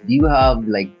 Do you have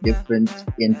like different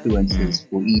influences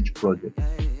for each project?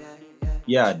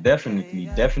 Yeah, definitely.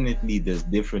 There's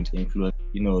different influence.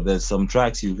 There's some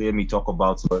tracks you hear me talk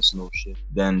about personal shit.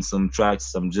 Then some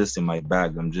tracks I'm just in my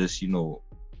bag. I'm just,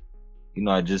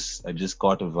 I just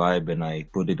caught a vibe and I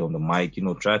put it on the mic.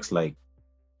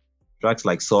 Tracks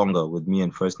like Songa with me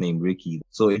and first name Ricky.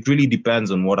 So it really depends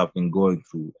on what I've been going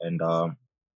through. And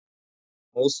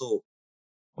also,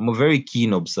 I'm a very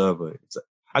keen observer. It's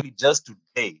actually just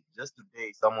today,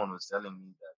 someone was telling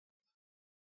me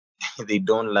that they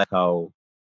don't like how,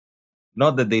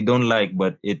 not that they don't like,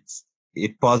 but it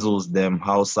puzzles them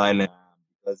how silent I am.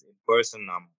 Because in person,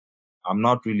 I'm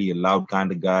not really a loud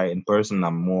kind of guy. In person,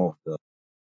 I'm more of the,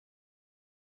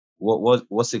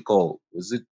 what's it called?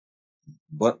 Is it,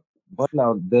 but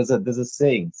now there's a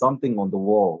saying, something on the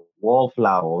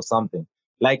wallflower or something.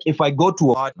 Like if I go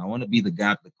to a party, I want to be the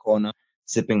guy at the corner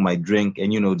sipping my drink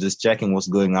and just checking what's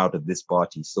going out at this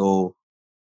party. So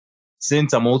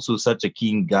since I'm also such a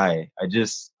keen guy,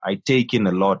 I take in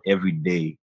a lot every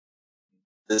day.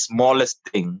 The smallest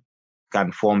thing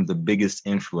can form the biggest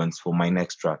influence for my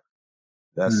next track.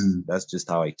 That's just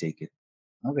how I take it.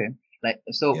 Okay.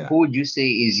 So Yeah. who would you say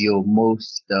is your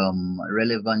most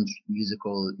relevant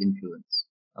musical influence?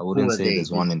 I wouldn't say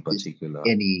there's one in particular.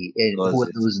 Who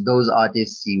are those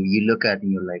artists you look at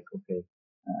and you're like, okay,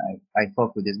 I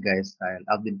fuck with this guy's style.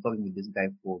 I've been fucking with this guy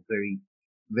for a very,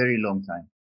 very long time.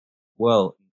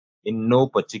 Well, in no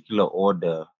particular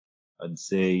order, I'd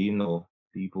say,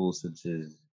 people such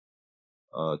as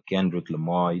Kendrick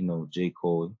Lamar, J.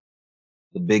 Cole,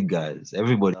 the big guys.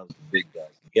 Everybody loves the big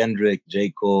guys. Kendrick, J.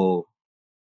 Cole,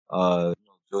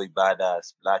 Joey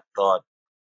Badass, Black Thought,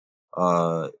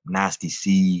 Nasty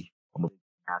C. I'm a big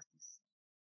Nasty C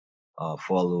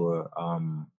follower.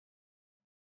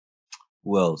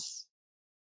 Who else?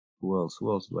 Who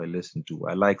else do I listen to?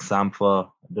 I like Sampha.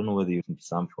 I don't know whether you listen to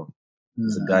Sampha.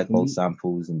 There's a guy called Sampha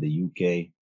who's in the UK.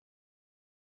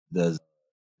 There's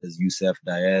Yusef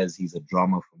Diaz. He's a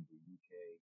drummer from the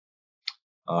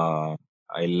UK.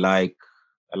 I like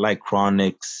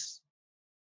Chronix.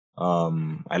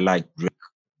 I like Drake.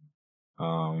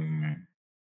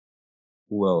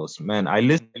 Who else? Man, I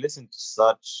listen to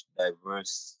such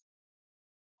diverse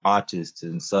artists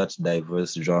in such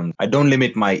diverse genres. I don't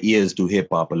limit my ears to hip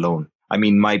hop alone. I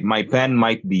mean, my pen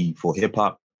might be for hip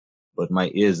hop, but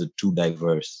my ears are too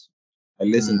diverse. I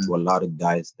listen to a lot of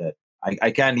guys that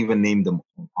I can't even name them,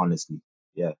 honestly.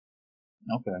 Yeah.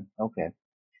 Okay.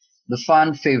 The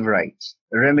fan favorite,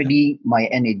 Remedy, My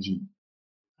Energy.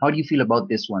 How do you feel about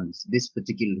this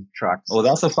particular tracks? Oh,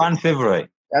 that's a fan favorite.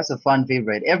 That's a fan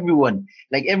favorite. Everyone,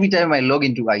 like every time I log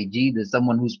into IG, there's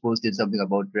someone who's posted something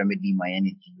about Remedy, My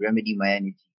Energy, Remedy, My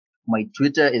Energy. My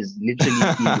Twitter is literally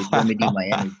filled with Remedy, My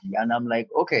Energy. And I'm like,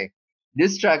 okay,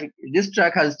 this track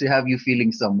has to have you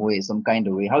feeling some kind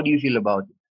of way. How do you feel about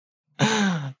it?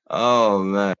 Oh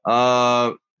man.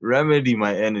 Remedy,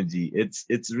 My Energy.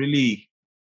 It's really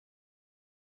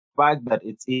fact that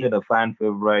it's even a fan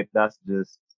favorite. That's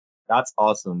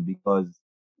awesome, because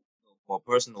for a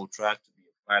personal track to be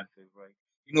a fan favorite,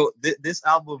 this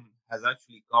album has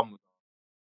actually come with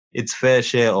its fair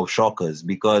share of shockers,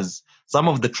 because some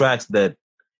of the tracks that,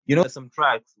 there's some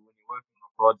tracks when you're working on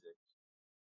a project,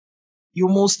 you're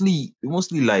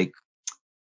mostly like,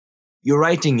 you're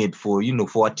writing it for,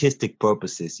 for artistic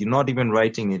purposes. You're not even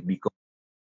writing it because,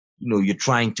 you're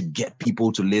trying to get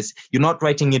people to listen. You're not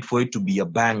writing it for it to be a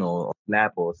bang or a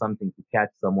slap or something to catch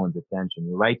someone's attention.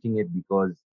 You're writing it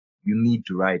because you need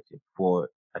to write it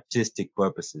for artistic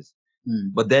purposes.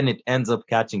 But then it ends up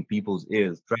catching people's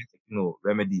ears. Trying to,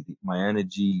 Remedy, My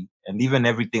Energy, and even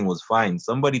Everything Was Fine.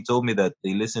 Somebody told me that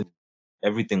they listened,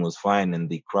 Everything Was Fine, and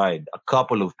they cried. A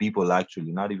couple of people,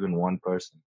 actually, not even one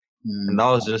person. And I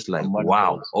was just like,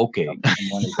 wow, okay.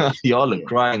 Y'all are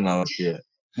crying out here.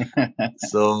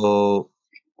 So,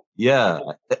 yeah.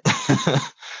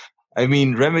 I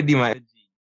mean, Remedy, My Energy,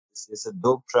 it's a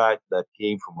dope track that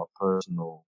came from a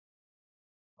personal,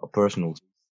 from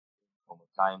a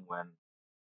time when,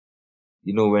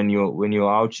 when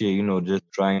you're out here,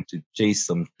 just trying to chase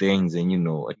some things and,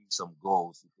 achieve some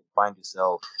goals, you can find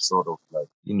yourself sort of like,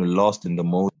 lost in the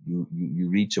mode. You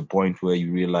reach a point where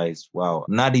you realize, wow,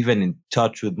 I'm not even in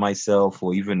touch with myself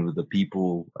or even with the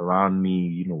people around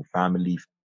me, family.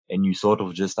 And you sort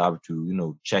of just have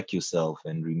to, check yourself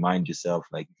and remind yourself,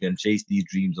 like, you can chase these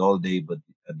dreams all day, but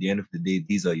at the end of the day,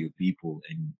 these are your people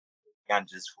and you can't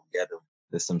just forget them.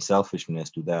 There's some selfishness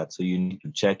to that. So you need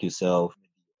to check yourself.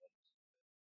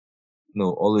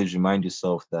 Always remind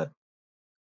yourself that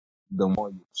the more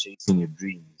you're chasing your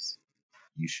dreams,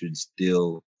 you should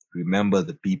still remember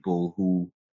the people who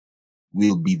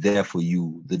will be there for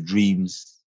you, the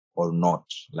dreams or not.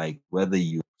 Like, whether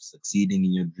you're succeeding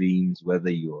in your dreams, whether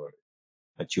you're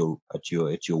at your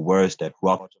worst, at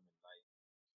rock bottom in life,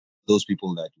 those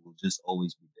people that will just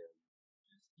always be there.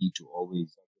 You just need to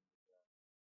always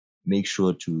make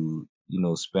sure to,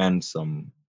 spend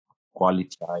some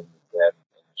quality time with them,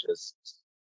 and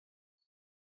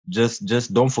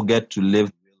just don't forget to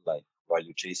live real life while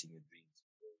you're chasing your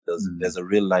dreams. There's a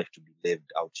real life to be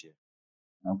lived out here.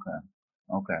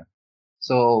 Okay.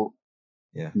 So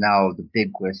now the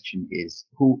big question is,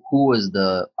 who was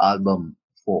the album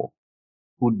for?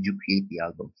 Who did you create the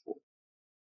album for?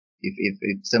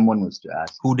 If someone was to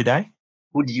ask, who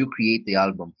did you create the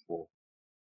album for?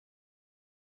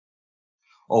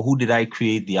 Or who did I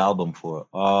create the album for?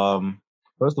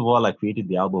 First of all, I created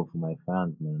the album for my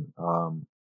fans, man.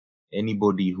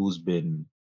 Anybody who's been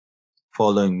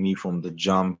following me from the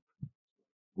jump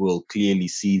will clearly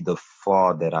see the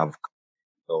far that I've come.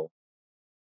 So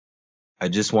I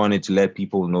just wanted to let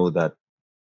people know that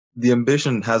the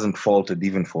ambition hasn't faltered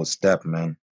even for a step,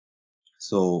 man.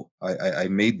 So I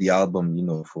made the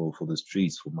album, for the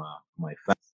streets, for my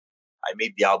fans. I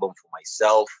made the album for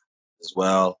myself as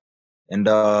well. And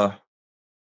I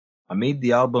made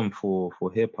the album for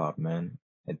hip hop, man.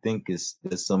 I think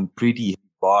there's some pretty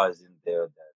bars in there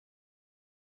that,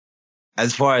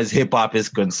 as far as hip hop is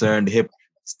concerned, hip hop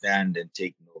stand and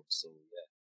take notes. So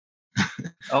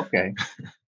yeah. Okay.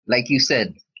 Like you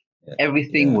said,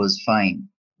 everything was fine.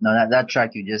 No, that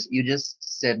track you just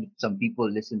said some people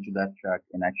listen to that track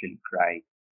and actually cry.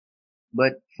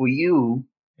 But for you,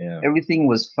 everything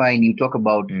was fine. You talk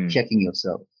about checking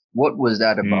yourself. What was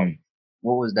that about?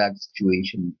 What was that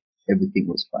situation? Everything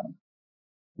was fine.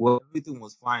 Well, everything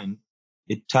was fine.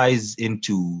 It ties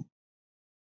into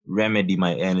Remedy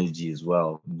My Energy as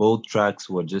well. Both tracks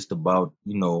were just about,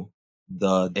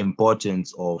 the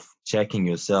importance of checking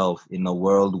yourself in a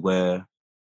world where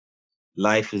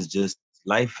life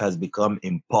has become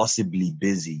impossibly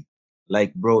busy.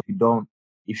 Like, bro,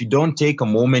 if you don't take a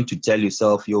moment to tell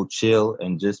yourself, yo, chill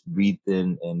and just breathe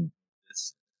in and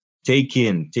just take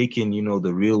in,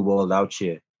 the real world out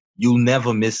here, you'll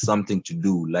never miss something to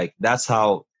do. Like, that's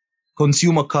how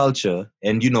consumer culture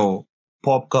and,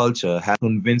 pop culture has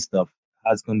convinced us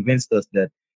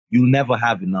that you'll never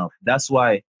have enough. That's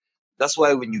why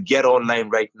when you get online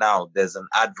right now, there's an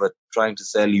advert trying to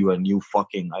sell you a new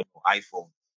fucking iPhone.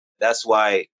 That's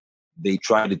why they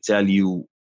try to tell you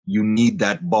you need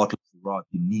that bottle of rot,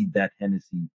 you need that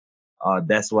Hennessy.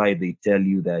 That's why they tell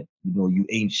you that you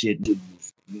ain't shit till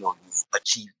you've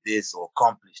achieved this or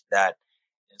accomplished that.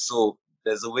 And so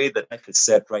there's a way that life is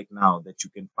set right now that you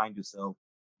can find yourself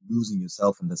losing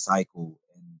yourself in the cycle.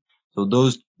 And so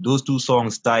those two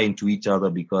songs tie into each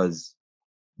other because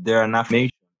they're an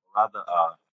affirmation, rather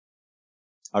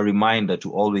a reminder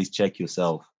to always check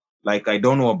yourself. Like, I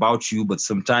don't know about you, but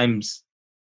sometimes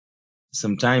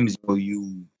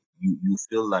you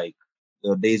feel like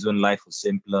there are days when life was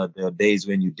simpler. There are days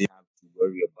when you didn't have to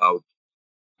worry about.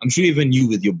 I'm sure even you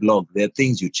with your blog, there are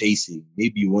things you're chasing.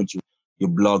 Maybe you want your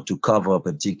blog to cover a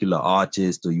particular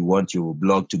artist, or you want your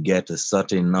blog to get a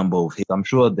certain number of hits. I'm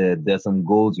sure there's some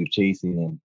goals you're chasing,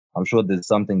 and I'm sure there's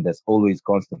something that's always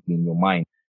constantly in your mind.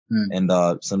 And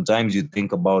sometimes you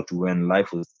think about when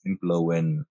life was simpler,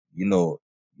 when the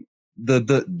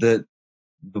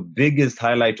biggest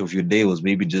highlight of your day was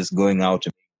maybe just going out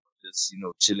and just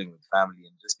chilling with family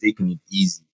and just taking it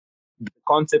easy. The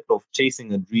concept of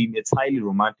chasing a dream, it's highly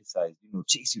romanticized.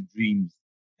 Chase your dreams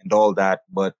and all that.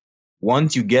 But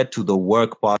once you get to the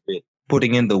work part of it,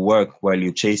 putting in the work while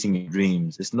you're chasing your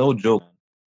dreams, it's no joke.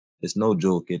 It's no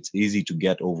joke. It's easy to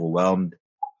get overwhelmed.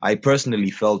 I personally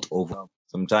felt overwhelmed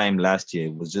sometime last year.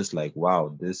 It was just like,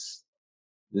 wow, this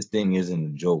thing isn't a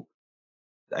joke.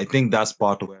 I think that's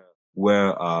part of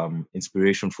where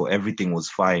inspiration for Everything Was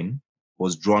Fine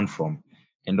was drawn from.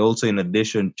 And also, in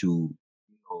addition to,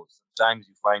 sometimes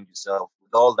you find yourself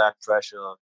with all that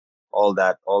pressure, all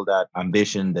that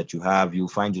ambition that you have, you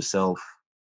find yourself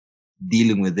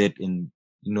dealing with it in,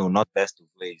 not best of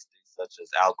ways, things such as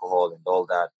alcohol and all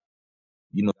that.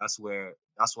 That's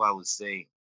why I was saying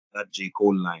that J.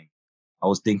 Cole line. I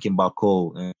was thinking about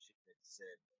Cole and shit that he said,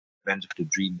 Revenge of the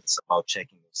Dream, it's about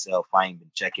checking yourself. I ain't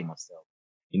been checking myself,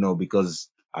 because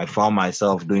I found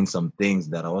myself doing some things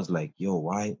that I was like, yo,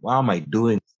 why am I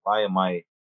doing this? Why am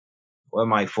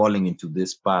I falling into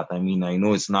this path? I mean, I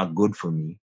know it's not good for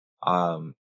me.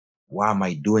 Why am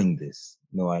I doing this?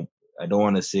 I don't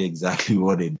want to say exactly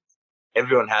what it is.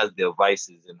 Everyone has their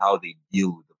vices and how they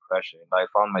deal with the pressure. And I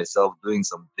found myself doing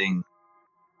some things.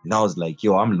 And I was like,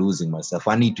 yo, I'm losing myself.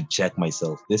 I need to check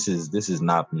myself. This is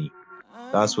not me.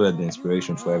 That's where the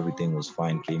inspiration for Everything Was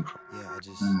Fine came from.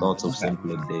 Lots of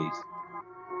simpler days.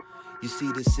 You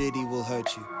see, the city will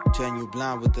hurt you, turn you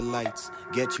blind with the lights,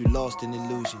 get you lost in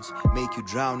illusions, make you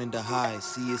drown in the highs.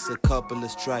 See, it's a couple of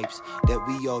stripes that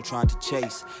we all trying to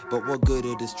chase, but what good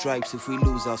are the stripes if we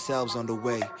lose ourselves on the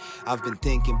way? I've been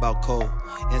thinking about Cole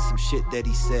and some shit that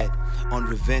he said on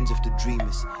Revenge of the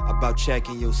Dreamers about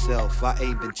checking yourself. I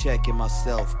ain't been checking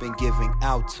myself, been giving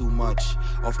out too much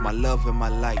of my love and my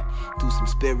light to some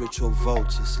spiritual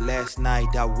vultures. Last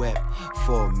night I wept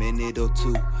for a minute or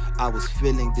two. I was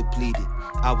feeling depleted.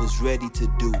 I was ready to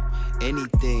do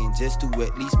anything just to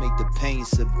at least make the pain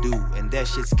subdue, and that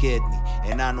shit scared me.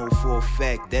 And I know for a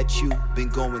fact that you been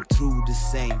going through the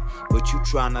same, but you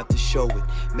try not to show it.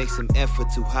 Make some effort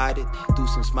to hide it, do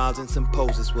some smiles and some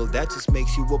poses. Well, that just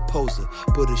makes you a poser.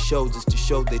 Put a show just to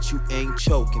show that you ain't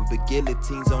choking, but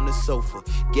guillotines on the sofa,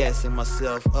 gassing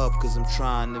myself up cause I'm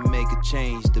trying to make a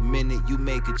change. The minute you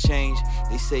make a change,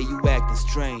 they say you acting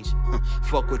strange.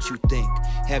 Fuck what you think.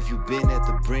 Have you been at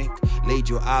the brink? Laid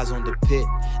your eyes on the pit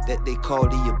that they call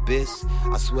the abyss?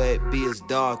 I swear it be as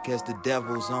dark as the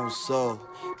devil's own soul.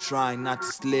 Trying not to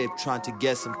slip, trying to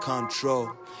get some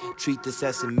control. Treat this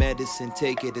as a medicine,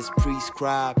 take it as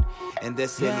prescribed. And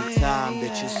that's any time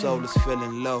that your soul is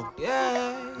feeling low.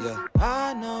 Yeah.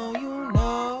 I know you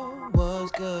know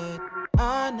what's good.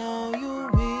 I know you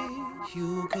wish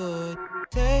you could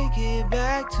take it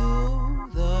back to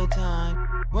the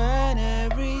time when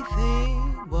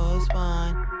everything was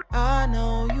fine. I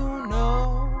know you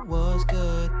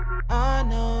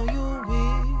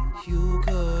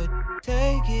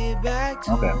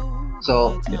Okay.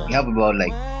 So we have about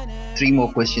like 3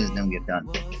 more questions, then we're done.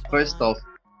 First off,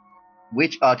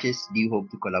 which artists do you hope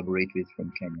to collaborate with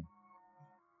from Kenya?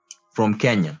 From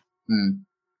Kenya?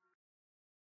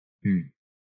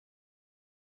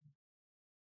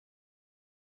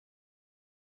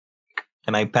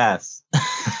 Can I pass?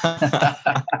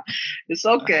 It's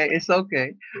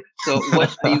okay. So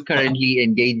what are you currently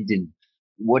engaged in?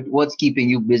 What's keeping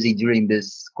you busy during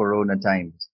this Corona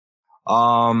times?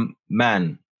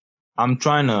 Man, I'm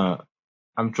trying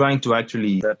to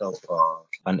actually set up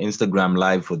an Instagram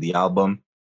live for the album.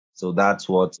 So that's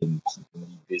what's keeping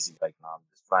me busy right now. I'm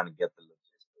just trying to get the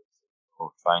logistics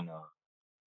or trying to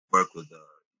work with the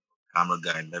camera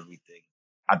guy and everything.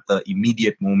 At the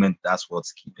immediate moment, that's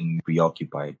what's keeping me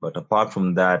preoccupied. But apart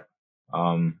from that,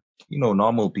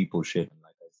 normal people shit.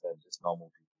 Like I said, just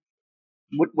normal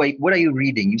people. What are you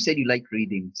reading? You said you like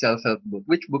reading self-help book.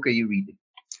 Which book are you reading?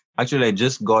 Actually, I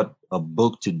just got a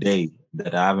book today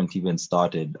that I haven't even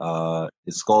started.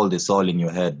 It's called "It's All in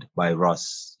Your Head" by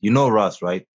Russ. You know Russ,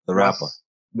 right? The rapper.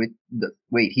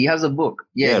 Wait, he has a book.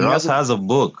 Yeah, Russ has a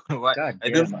book. God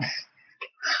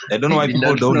I don't know why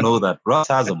people don't know that. Russ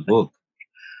has a book.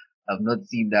 I've not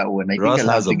seen that one. Russ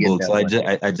has a book, so I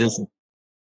just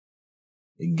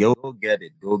go get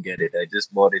it. Go get it. I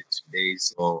just bought it today,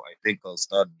 so I think I'll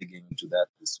start digging into that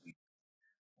this week.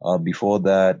 Before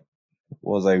that,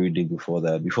 what was I reading before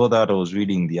that? Before that, I was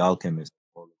reading The Alchemist.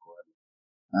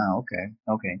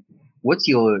 Okay. What's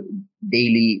your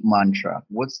daily mantra?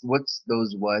 What's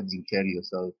those words you tell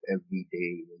yourself every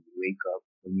day when you wake up,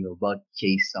 when you're about to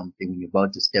chase something, when you're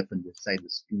about to step inside the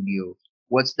studio?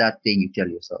 What's that thing you tell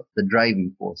yourself? The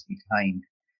driving force behind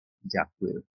Jakk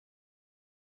Quill.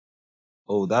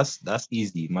 Oh, that's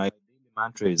easy. My daily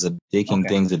mantra is taking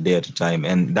things a day at a time,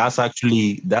 and that's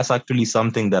actually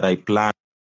something that I plan.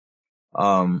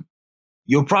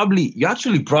 You're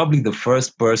actually probably the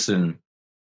first person.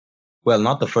 Well,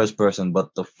 not the first person,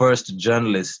 but the first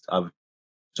journalist I've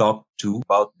talked to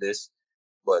about this.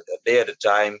 But a day at a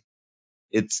time.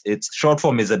 It's short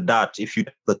form is a DAT. If you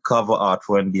the cover art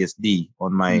for NBSD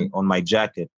on my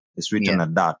jacket, it's written a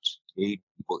DAT,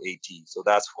 AT. So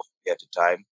that's for a day at a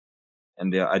time.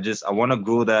 And I want to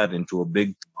grow that into a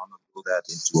big. I want to grow that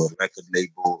into a record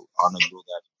label. I want to grow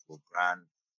that into a brand,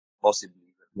 possibly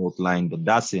a cloth line. But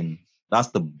that's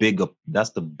the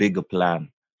bigger plan.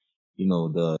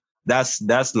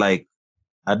 That's like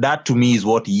that to me is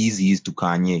what Yeezy is to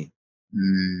Kanye.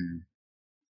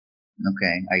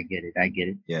 Okay, I get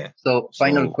it. Yeah. So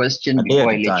final question before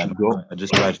I let you go. I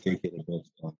just try to take it a bit.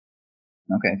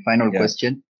 Okay, final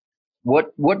question.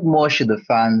 What more should the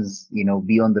fans,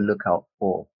 be on the lookout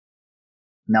for?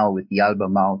 Now with the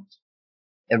album out,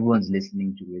 everyone's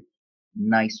listening to it.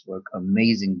 Nice work,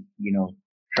 amazing,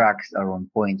 tracks are on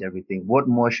point, everything. What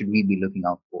more should we be looking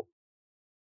out for?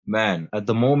 Man, at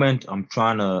the moment, I'm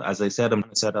trying to set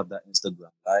up that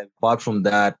Instagram live. Apart from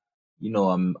that,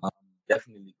 I'm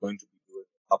definitely going to be doing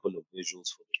a couple of visuals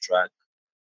for the track.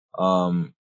 I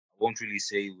won't really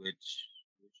say which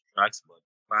tracks, but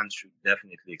fans should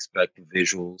definitely expect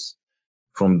visuals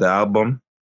from the album.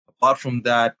 Apart from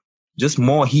that, just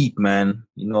more heat, man.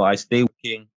 I stay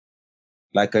working.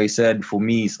 Like I said, for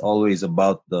me, it's always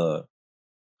about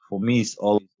it's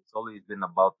always been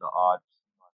about the art.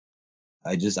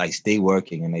 I stay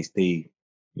working and I stay,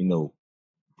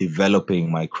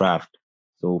 developing my craft.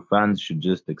 So fans should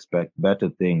just expect better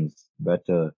things,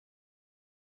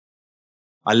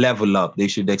 I level up. They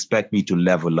should expect me to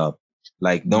level up.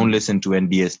 Like, don't listen to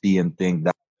NBSD and think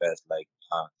that's best. Like,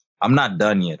 I'm not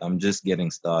done yet. I'm just getting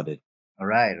started. All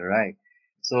right.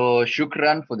 So,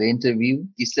 shukran for the interview.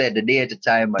 You said a day at a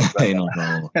time, my brother.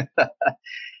 No.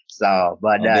 So,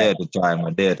 but a day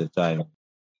at a time.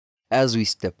 As we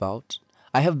step out,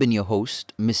 I have been your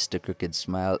host, Mr. Crooked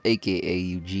Smile, aka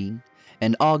Eugene,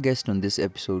 and our guest on this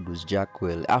episode was Jakk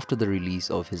Quill after the release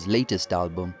of his latest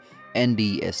album,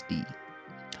 NDSD.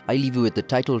 I leave you with the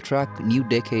title track, New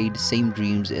Decade, Same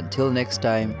Dreams. Until next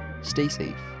time, stay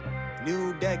safe.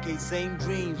 New decade, same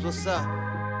dreams, what's up?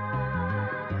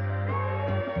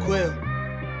 Quill.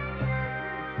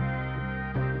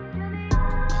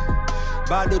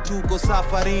 Bado tuko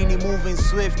safarini, moving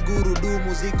swift,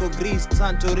 gurudumu ziko grease,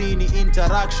 Santorini,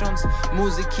 interactions,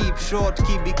 music keep short,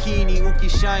 keep bikini,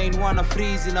 ukishine, wana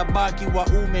freeze, na baki wa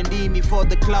ndini, for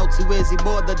the clout siwezi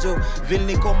boda jo, vil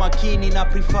niko makini, na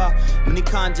prefer,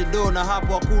 mnikanje do, na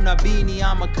hapo hakuna bini,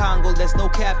 I'm a Congo, there's no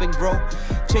capping bro,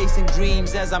 chasing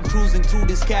dreams as I'm cruising through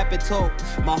this capital,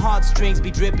 my heartstrings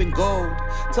be dripping gold,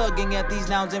 tugging at these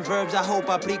nouns and verbs, I hope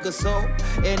I prick a soul,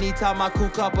 anytime I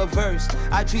cook up a verse,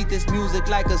 I treat this music look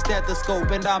like a stethoscope,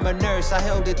 and I'm a nurse. I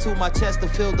held it to my chest to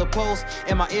feel the pulse,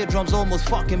 and my eardrums almost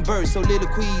fucking burst.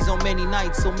 Soliloquies on many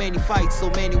nights, so many fights, so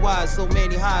many whys, so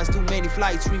many highs, too many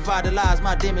flights. Revitalize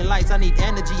my dimming lights. I need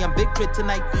energy, I'm big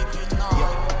kryptonite.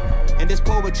 Yeah. And this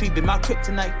poetry been my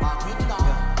kryptonite.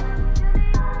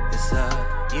 Yeah. It's a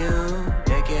new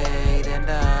decade, and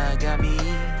I got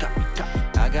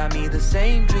me the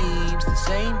same dreams, the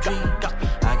same dream.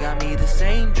 I got me the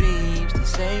same dreams, the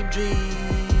same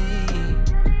dream.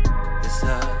 It's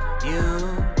a new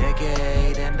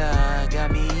decade, and I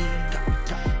got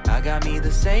me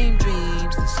the same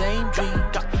dreams, the same dream.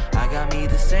 I got me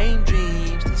the same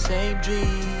dreams, the same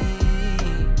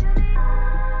dream.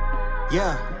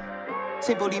 Yeah,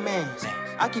 simple demands.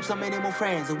 I keep so many more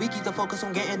friends, and we keep the focus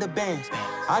on getting the bands.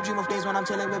 I dream of days when I'm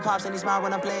chilling with pops and he smile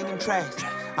when I'm playing him tracks.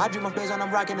 I dream of days when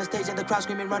I'm rocking the stage and the crowd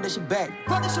screaming, run this shit back.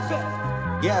 Run this shit back.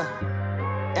 Yeah.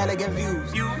 Elegant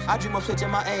views. I dream of switching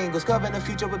my angles, covering the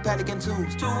future with pelican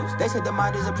tools. They say the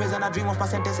mind is a prison. I dream of my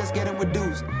sentences getting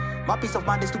reduced. My peace of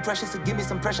mind is too precious to give me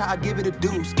some pressure. I give it a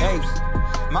deuce. Hey,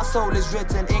 my soul is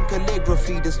written in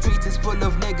calligraphy. The streets is full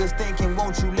of niggas thinking,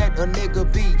 won't you let a nigga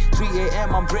be? 3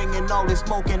 a.m. I'm bringing all this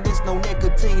smoke and this no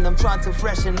nicotine. I'm trying to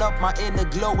freshen up my inner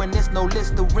glow and this no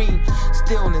Listerine.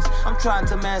 Stillness, I'm trying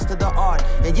to master the art.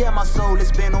 And yeah, my soul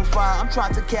has been on fire. I'm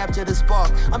trying to capture the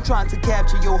spark. I'm trying to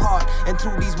capture your heart. And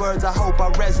through these words I hope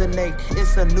I resonate.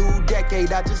 It's a new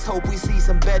decade, I just hope we see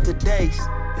some better days.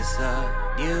 It's a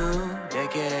new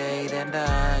decade, and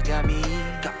I got me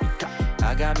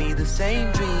the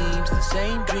same dreams, the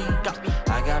same dream.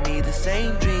 I got me the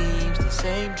same dreams, the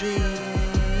same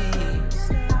dreams.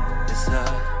 It's a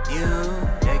new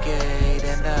decade,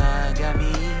 and I got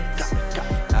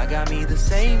me the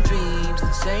same dreams,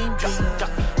 the same dream.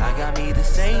 I got me the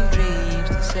same dreams,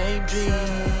 the same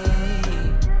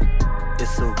dream.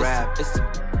 It's a rap, it's a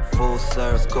full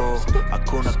circle,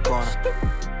 Hakuna Corner.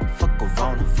 Fuck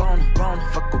around, fuck around,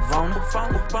 fuck around,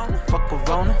 fuck around,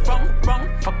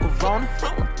 fuck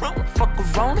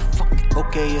around, fuck it.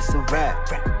 Okay, it's a rap,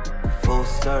 full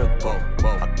circle,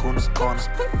 Hakuna Corner.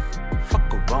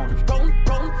 Fuck around,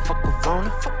 fuck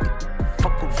around, fuck it,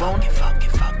 fuck around, fuck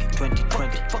it,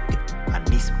 2020, fuck it. I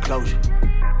need some closure.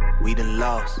 We done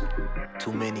lost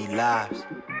too many lives.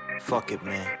 Fuck it,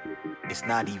 man. It's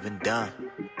not even done.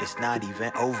 It's not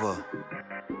even over.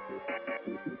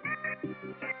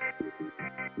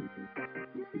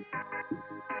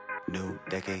 New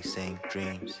decade, same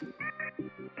dreams.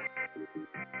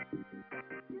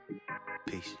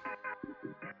 Peace.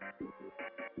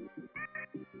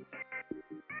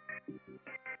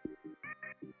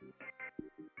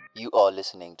 You are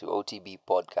listening to OTB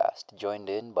Podcast, joined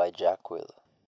in by Jakk Quill.